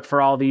sign up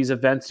for all these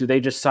events? Do they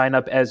just sign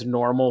up as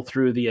normal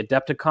through the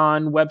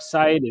Adepticon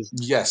website?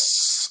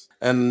 yes,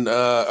 and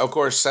of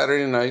course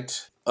Saturday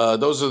night.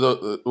 Those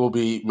are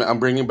I'm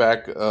bringing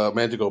back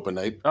Mantic Open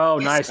Night. Oh,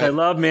 nice. I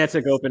love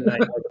Mantic Open Night.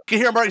 Can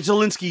hear Mark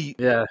Zelinsky.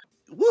 Yeah.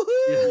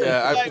 Woohoo!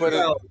 Yeah,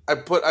 I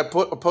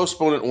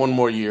postponed it one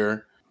more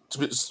year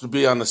to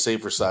be on the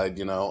safer side.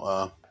 You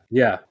know,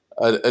 Yeah.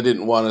 I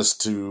didn't want us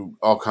to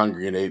all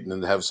congregate and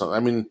then have some. I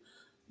mean,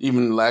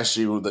 even last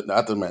year,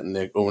 not the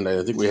Mantic Open Night,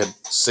 I think we had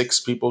 6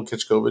 people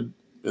catch COVID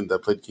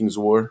that played Kings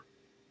of War.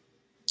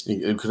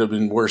 It could have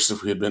been worse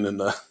if we had been in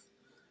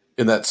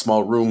that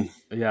small room.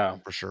 Yeah.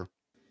 For sure.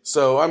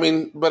 So I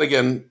mean, but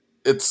again,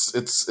 it's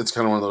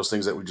kind of one of those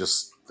things that we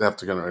just have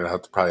to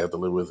probably have to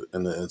live with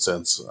in a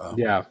sense.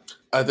 Yeah.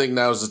 I think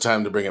now is the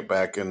time to bring it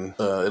back, and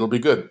it'll be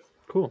good.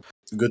 Cool.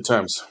 Good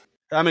times.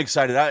 I'm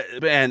excited.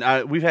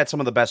 We've had some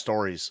of the best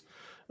stories.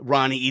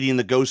 Ronnie eating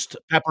the ghost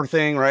pepper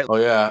thing, right? Oh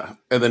yeah,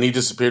 and then he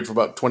disappeared for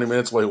about 20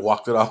 minutes while he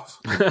walked it off.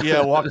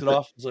 Yeah, walked it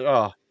off. It's like,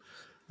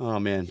 oh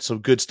man, some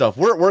good stuff.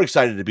 We're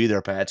excited to be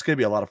there, Pat. It's gonna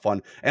be a lot of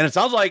fun, and it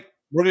sounds like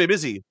we're gonna be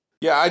busy.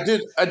 Yeah,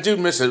 I do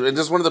miss it. It's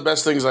just one of the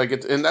best things I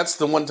get, and that's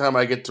the one time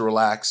I get to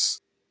relax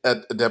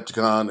at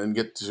Adepticon and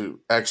get to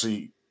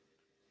actually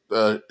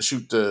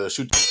shoot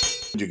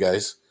you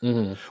guys.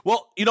 Mm-hmm.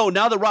 Well,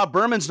 now that Rob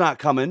Berman's not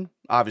coming,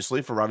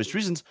 obviously for obvious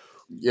reasons,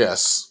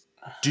 Yes.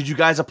 did you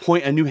guys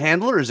appoint a new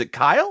handler? Is it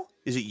Kyle?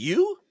 Is it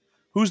you?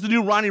 Who's the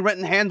new Ronnie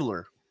Renton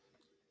handler?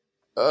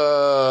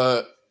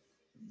 I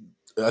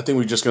think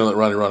we're just gonna let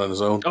Ronnie run on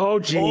his own. Oh,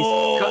 geez.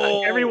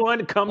 Oh.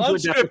 Everyone come to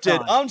Unscripted.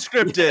 Adepticon.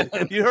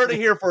 Unscripted. You heard it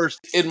here first.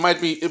 It might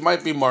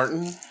be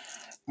Martin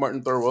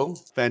Thurwell.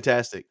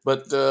 Fantastic.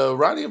 But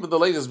Ronnie of the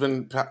Late has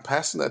been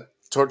passing that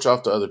torch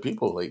off to other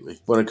people lately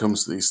when it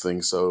comes to these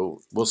things. So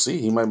we'll see.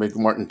 He might make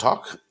Martin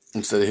talk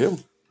instead of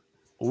him.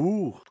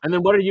 Ooh. And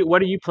then what are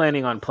you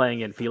planning on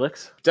playing in,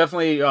 Felix?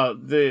 Definitely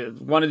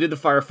want to do the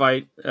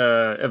firefight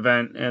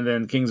event, and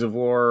then Kings of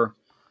War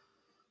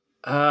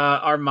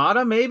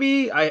Armada,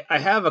 maybe. I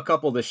have a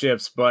couple of the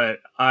ships, but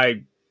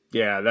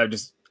that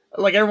just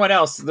like everyone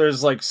else.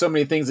 There's like so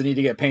many things that need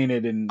to get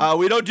painted, and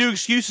We don't do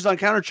excuses on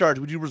countercharge.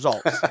 We do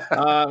results.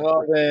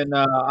 well, then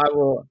I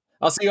will.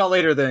 I'll see y'all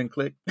later. Then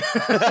click.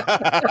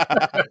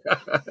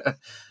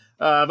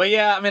 But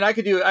yeah, I mean, I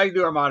could do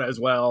Armada as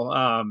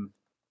well.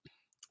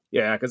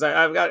 Yeah, because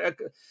I've got.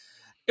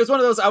 It's one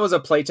of those. I was a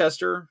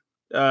playtester,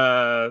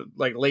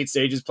 like late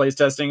stages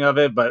playtesting of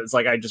it, but it's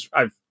like I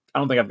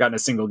don't think I've gotten a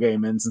single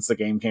game in since the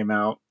game came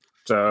out.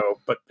 So,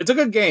 but it's a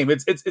good game.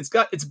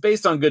 It's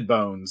based on good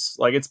bones.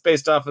 Like it's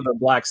based off of the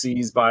Black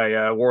Seas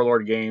by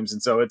Warlord Games,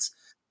 and so it's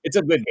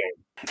a good game.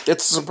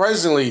 It's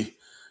surprisingly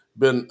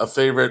been a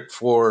favorite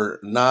for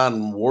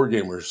non-war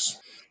gamers.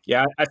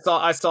 Yeah, I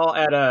saw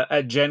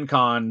at Gen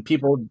Con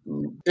people.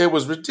 It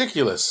was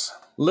ridiculous.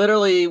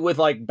 Literally with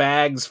like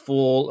bags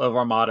full of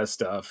Armada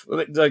stuff,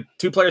 like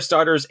 2-player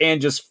starters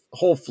and just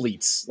whole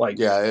fleets. Like,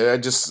 yeah,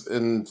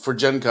 and for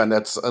Gen Con,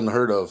 that's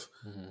unheard of,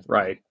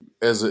 right?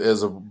 As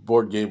a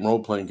board game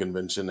role playing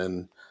convention,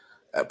 and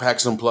at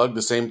PAX Unplugged,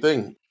 the same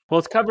thing. Well,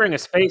 it's covering a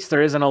space.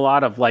 There isn't a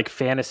lot of like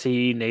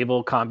fantasy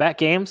naval combat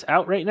games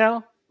out right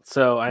now,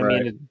 so I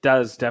mean, it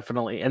does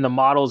definitely, and the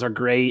models are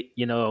great.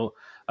 You know,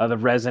 the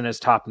resin is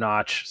top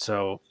notch,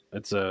 so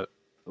it's the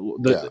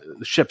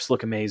ships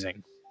look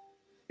amazing.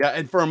 Yeah,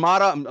 and for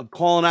Armada, I'm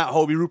calling out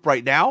Hobie Roop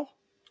right now.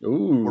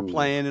 Ooh, we're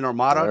playing in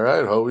Armada. All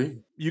right, Hobie.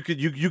 You could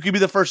be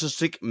the first to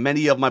sink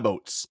many of my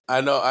boats. I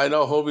know.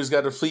 Hobie's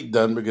got a fleet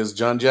done because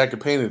John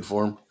Jacket painted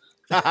for him.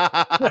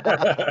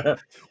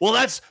 Well,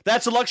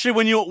 that's a luxury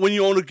when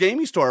you own a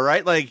gaming store,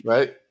 right? Like,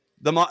 right.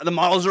 The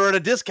models are at a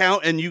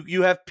discount, and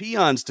you have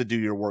peons to do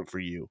your work for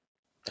you.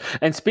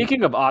 And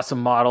speaking of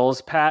awesome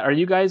models, Pat, are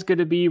you guys going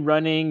to be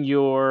running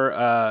your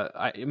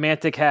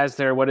Mantic has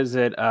their, what is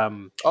it?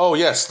 Oh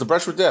yes, the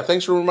Brush with Death.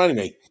 Thanks for reminding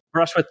me.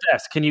 Brush with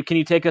Death. Can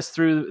you take us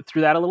through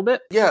that a little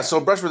bit? Yeah,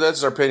 so Brush with Death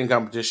is our painting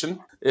competition.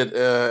 It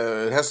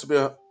has to be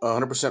a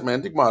 100%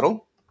 Mantic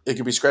model. It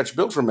can be scratch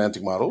built from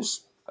Mantic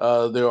models.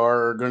 There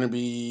are going to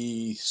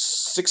be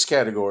 6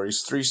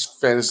 categories: 3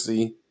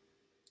 fantasy,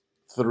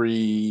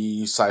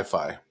 3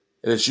 sci-fi,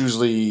 and it's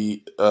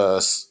usually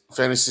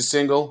fantasy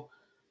single,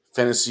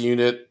 fantasy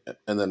unit,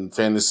 and then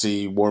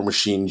fantasy war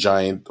machine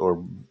giant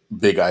or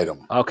big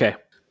item. Okay.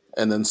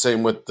 And then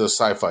same with the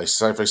sci-fi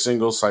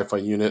single, sci-fi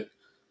unit,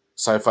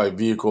 sci-fi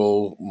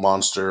vehicle,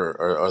 monster,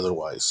 or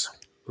otherwise.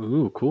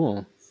 Ooh,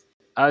 cool.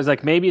 I was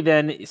like, maybe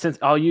then, since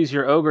I'll use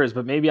your ogres,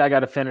 but maybe I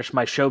got to finish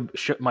my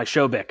my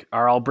Shobik,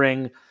 or I'll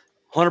bring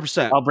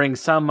 100%. I'll bring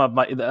some of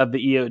the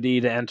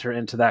EOD to enter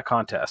into that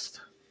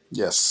contest.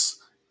 Yes,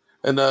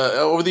 and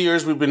over the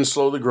years we've been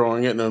slowly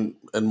growing it,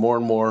 and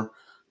more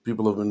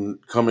people have been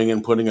coming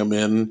and putting them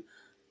in,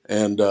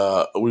 and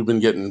we've been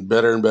getting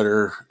better and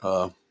better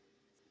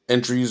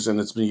entries,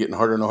 and it's been getting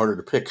harder and harder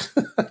to pick.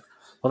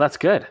 Well, that's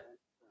good.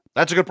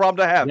 That's a good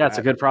problem to have. Yeah, it's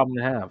a good problem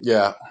to have.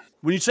 Yeah.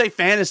 When you say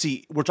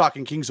fantasy, we're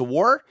talking Kings of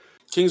War?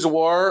 Kings of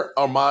War,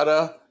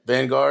 Armada,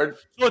 Vanguard.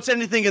 So it's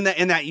anything in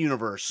that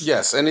universe.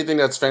 Yes, anything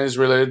that's fantasy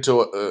related to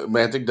what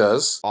Mantic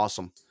does.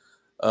 Awesome.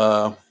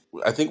 I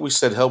think we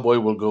said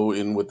Hellboy will go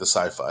in with the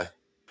sci-fi.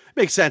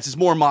 Makes sense. It's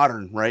more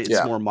modern, right? It's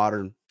Yeah. more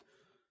modern.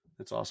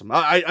 That's awesome.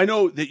 I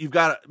know that you've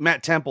got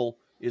Matt Temple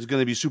is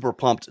going to be super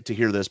pumped to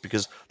hear this,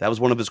 because that was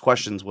one of his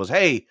questions was,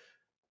 hey,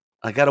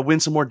 I got to win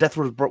some more Death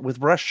with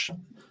Brush.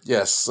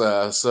 Yes,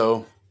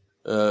 so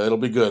it'll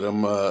be good.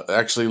 I'm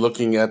actually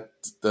looking at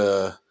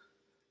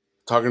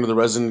talking to the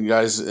resident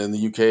guys in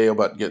the UK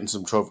about getting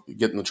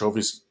the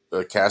trophies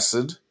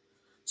casted,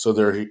 so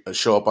they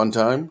show up on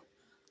time.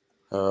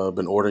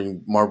 Been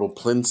ordering marble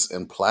plinths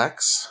and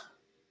plaques,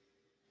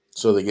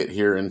 so they get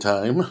here in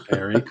time.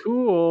 Very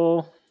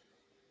cool.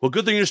 Well,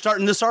 good thing you're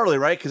starting this early,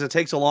 right? Because it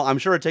takes I'm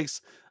sure it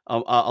takes a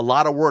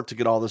lot of work to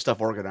get all this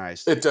stuff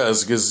organized. It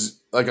does, because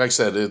like I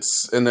said,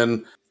 and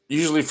then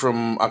usually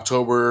from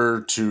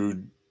October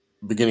to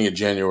beginning of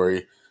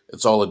January,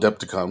 it's all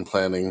Adepticon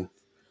planning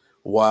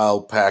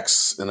while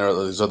PAX and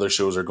these other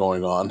shows are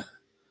going on.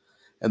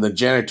 And then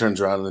January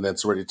turns around, and then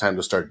it's already time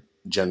to start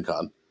Gen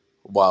Con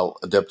while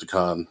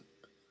Adepticon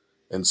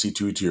and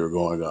C2E2 are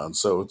going on.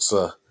 So it's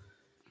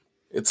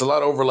a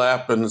lot of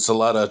overlap, and it's a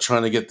lot of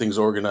trying to get things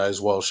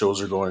organized while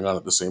shows are going on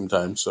at the same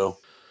time. So,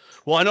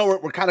 well, I know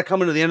we're kind of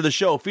coming to the end of the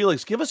show.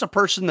 Felix, give us a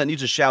person that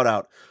needs a shout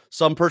out.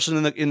 Some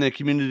person in the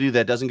community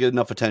that doesn't get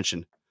enough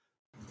attention.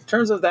 In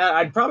terms of that,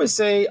 I'd probably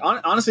say,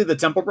 honestly, the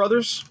Temple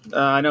brothers.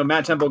 I know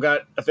Matt Temple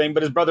got a thing,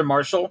 but his brother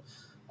Marshall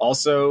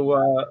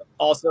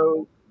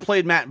also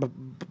played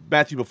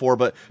Matthew before,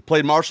 but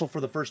played Marshall for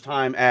the first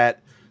time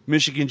at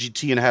Michigan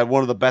GT and had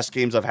one of the best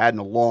games I've had in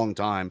a long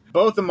time.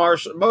 Both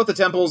the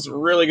Temples,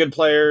 really good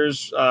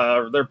players.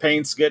 Their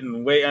paint's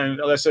getting way, and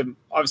like I said,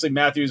 obviously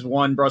Matthew's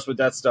won Brush with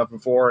Death stuff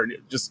before, and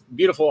just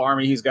beautiful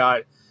army he's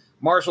got.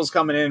 Marshall's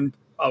coming in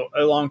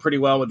along pretty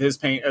well with his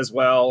paint as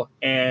well,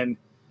 and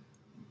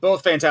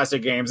both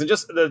fantastic games. And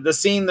just the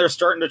scene they're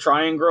starting to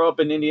try and grow up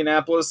in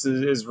Indianapolis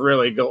is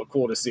really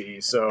cool to see.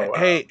 So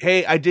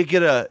hey, I did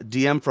get a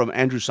DM from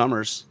Andrew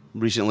Summers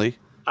recently.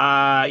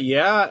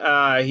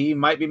 He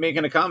might be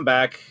making a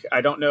comeback.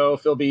 I don't know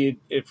if he'll be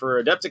it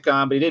for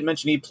Adepticon, but he did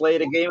mention he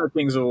played a game of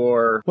Kings of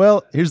War.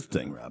 Well, here's the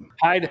thing, Rob.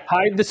 Hide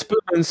the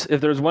spoons.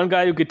 If there's one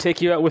guy who could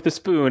take you out with a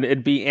spoon,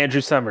 it'd be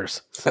Andrew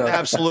Summers. So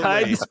Absolutely.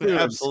 hide the spoons.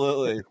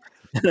 Absolutely.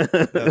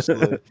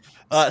 Absolutely.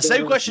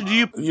 Same question to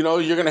you. You know,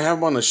 you're going to have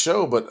him on the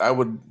show, but I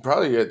would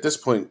probably at this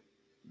point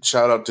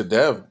shout out to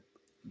Dev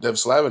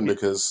Slavin,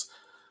 because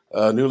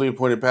newly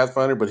appointed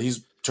Pathfinder, but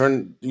he's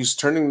turning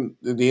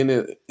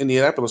the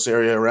Indianapolis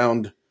area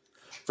around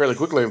fairly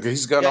quickly, because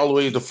he's got all the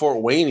way to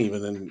Fort Wayne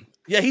even. And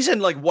Yeah, he's in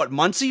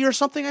Muncie or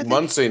something, I think?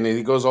 Muncie, and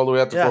he goes all the way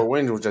out to Fort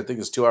Wayne, which I think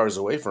is 2 hours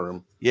away from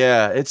him.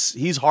 Yeah,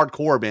 he's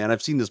hardcore, man.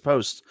 I've seen this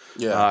post.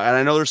 Yeah. And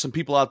I know there's some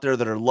people out there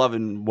that are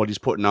loving what he's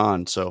putting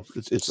on. So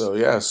it's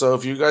So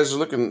if you guys are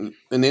looking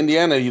in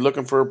Indiana, you're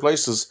looking for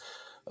places,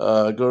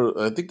 go.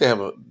 I think they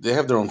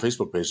have their own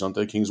Facebook page, don't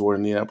they? Kings War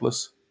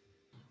Indianapolis.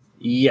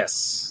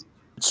 Yes.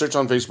 Search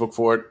on Facebook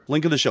for it.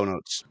 Link in the show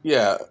notes.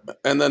 Yeah,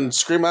 and then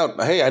scream out,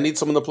 "Hey, I need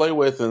someone to play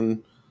with,"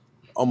 and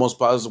almost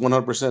positive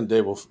 100%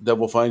 Dev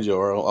will find you,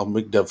 or I'll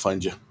make Dev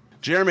find you.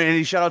 Jeremy,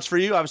 any shout-outs for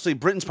you? Obviously,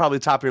 Britain's probably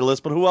top of your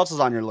list, but who else is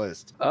on your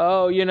list?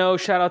 Oh,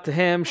 shout out to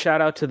him. Shout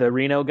out to the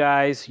Reno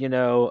guys,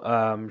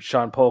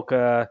 Sean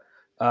Polka,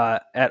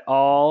 et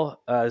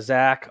al.,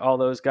 Zach, all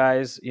those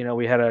guys.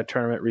 We had a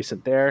tournament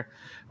recent there.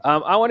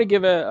 I want to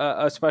give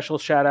a special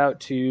shout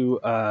out to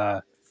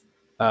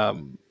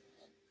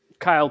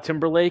Kyle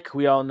Timberlake.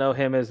 We all know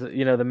him as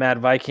the Mad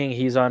Viking.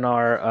 He's on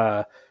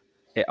our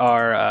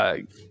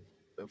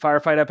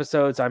Firefight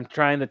episodes. I'm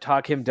trying to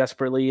talk him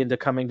desperately into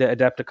coming to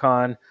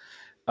Adepticon.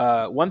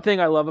 One thing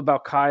I love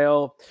about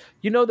Kyle,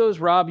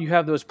 Rob, you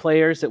have those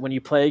players that when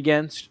you play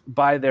against,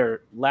 by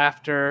their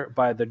laughter,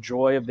 by the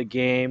joy of the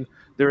game,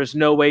 there is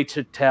no way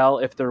to tell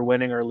if they're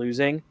winning or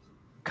losing.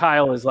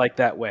 Kyle is like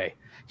that way.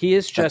 He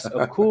is just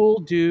a cool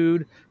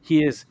dude.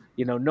 He is,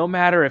 no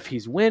matter if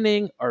he's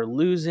winning or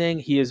losing,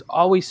 he is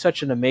always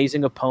such an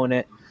amazing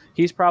opponent.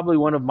 He's probably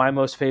one of my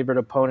most favorite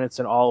opponents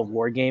in all of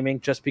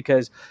wargaming, just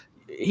because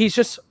he's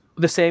just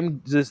the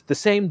same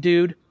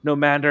dude no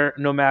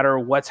matter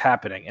what's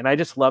happening. And I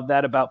just love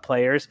that about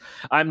players.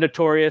 I'm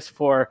notorious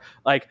for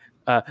I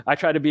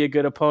try to be a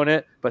good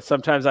opponent, but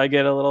sometimes I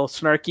get a little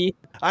snarky.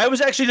 I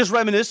was actually just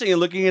reminiscing and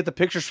looking at the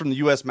pictures from the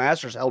U.S.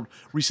 Masters held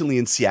recently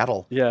in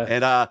Seattle. Yeah,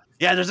 and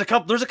there's a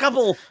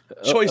couple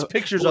choice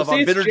pictures of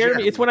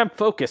Jeremy. It's when I'm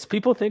focused.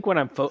 People think when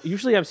I'm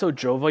usually I'm so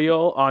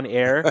jovial on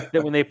air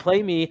that when they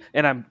play me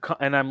and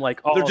I'm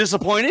like, they're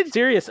disappointed.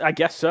 Serious, I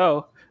guess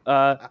so.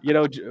 Join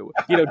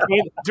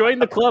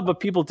the club of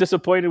people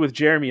disappointed with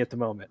Jeremy at the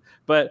moment.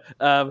 But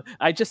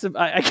I just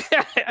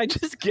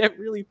get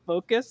really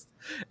focused,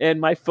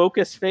 and my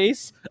focus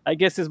face, I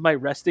guess, is my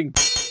resting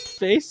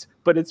face.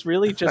 But it's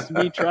really just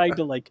me trying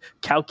to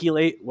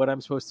calculate what I'm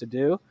supposed to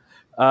do.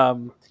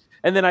 And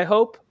then I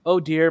hope,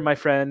 oh dear, my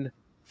friend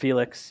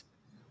Felix,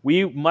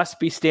 we must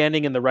be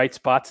standing in the right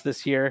spots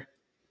this year.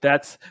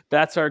 That's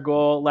our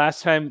goal.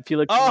 Last time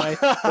Felix and I were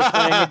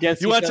playing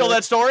against each other. You want to tell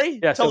that story?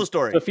 Yeah, tell the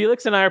story. So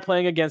Felix and I are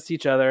playing against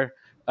each other,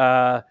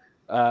 and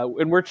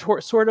we're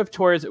sort of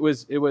towards. It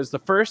was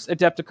the first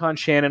Adepticon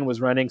Shannon was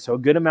running, so a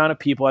good amount of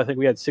people. I think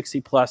we had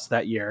 60 plus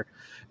that year,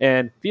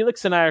 and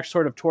Felix and I are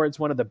sort of towards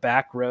one of the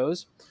back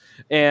rows.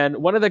 And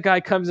one of the guy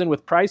comes in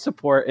with prize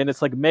support, and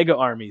it's like mega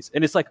armies,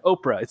 and it's like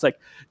Oprah. It's like,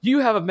 you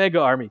have a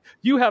mega army,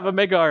 you have a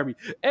mega army,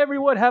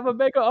 everyone have a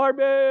mega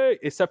army,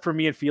 except for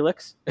me and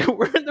Felix.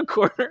 We're in the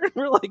corner, and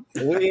we're like,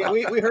 we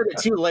heard it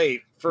too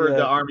late for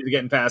the army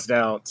getting passed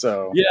out.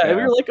 So and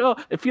we were like, oh,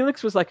 and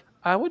Felix was like,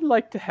 I would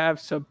like to have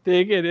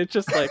something, and it's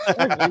just like,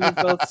 I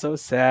felt so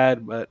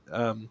sad, but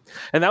and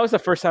that was the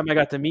first time I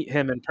got to meet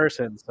him in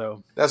person.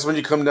 So that's when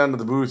you come down to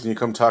the booth and you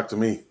come talk to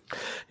me.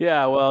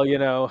 Yeah, well,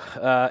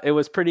 it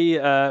was pretty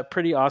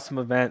awesome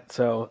event.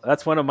 So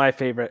that's one of my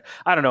favorite.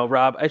 I don't know,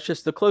 Rob. It's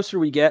just the closer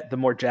we get, the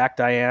more jacked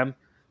I am.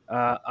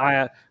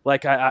 I'm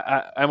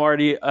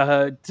already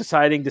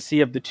deciding to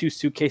see if the 2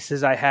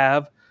 suitcases I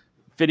have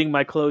fitting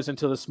my clothes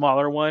into the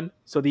smaller one.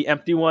 So the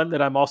empty one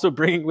that I'm also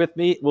bringing with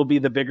me will be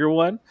the bigger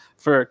one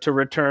to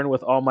return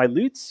with all my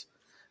loots.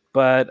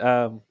 But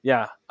I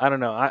don't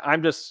know.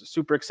 I'm just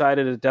super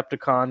excited at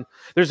Adepticon.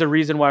 There's a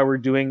reason why we're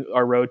doing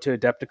our road to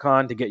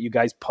Adepticon, to get you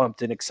guys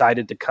pumped and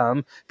excited to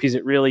come, because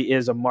it really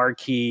is a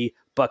marquee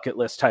bucket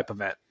list type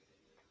event.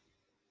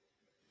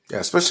 Yeah,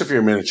 especially if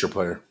you're a miniature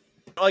player.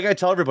 Like I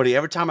tell everybody,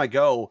 every time I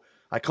go,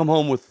 I come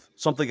home with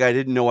something I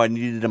didn't know I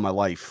needed in my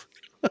life.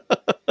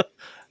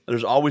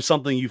 There's always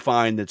something you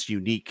find that's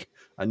unique.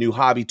 A new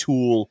hobby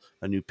tool,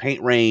 a new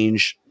paint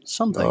range,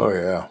 something. Oh,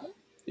 yeah.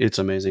 It's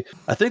amazing.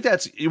 I think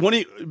that's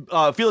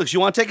Felix, you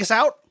want to take us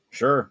out?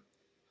 Sure.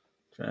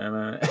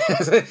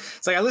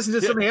 It's like I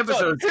listened to so many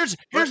episodes. So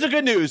here's the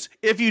good news.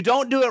 If you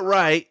don't do it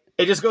right,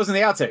 it just goes in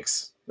the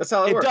outtakes. That's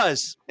how it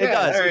works. It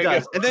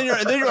does. And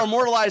then you're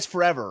immortalized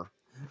forever.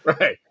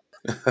 Right.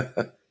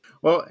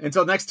 Well,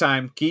 until next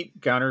time,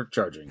 keep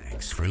countercharging.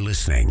 Thanks for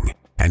listening,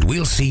 and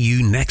we'll see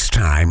you next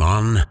time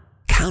on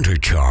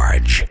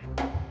Countercharge.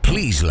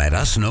 Please let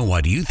us know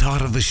what you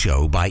thought of the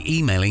show by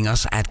emailing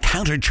us at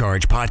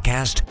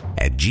counterchargepodcast@gmail.com.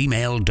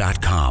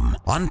 countercharge15@gmail.com,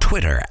 on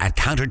Twitter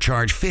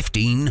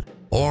 @countercharge15,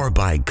 or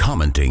by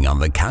commenting on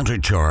the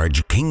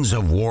Countercharge Kings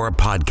of War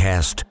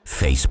podcast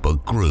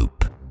Facebook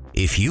group.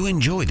 If you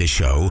enjoy the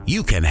show,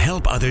 you can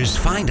help others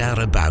find out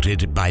about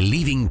it by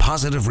leaving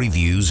positive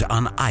reviews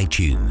on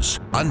iTunes.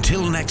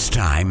 Until next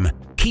time,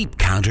 keep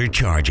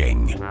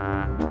countercharging.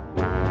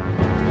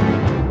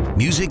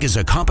 Music is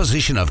a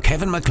composition of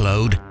Kevin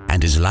MacLeod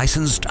and is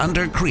licensed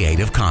under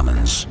Creative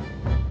Commons.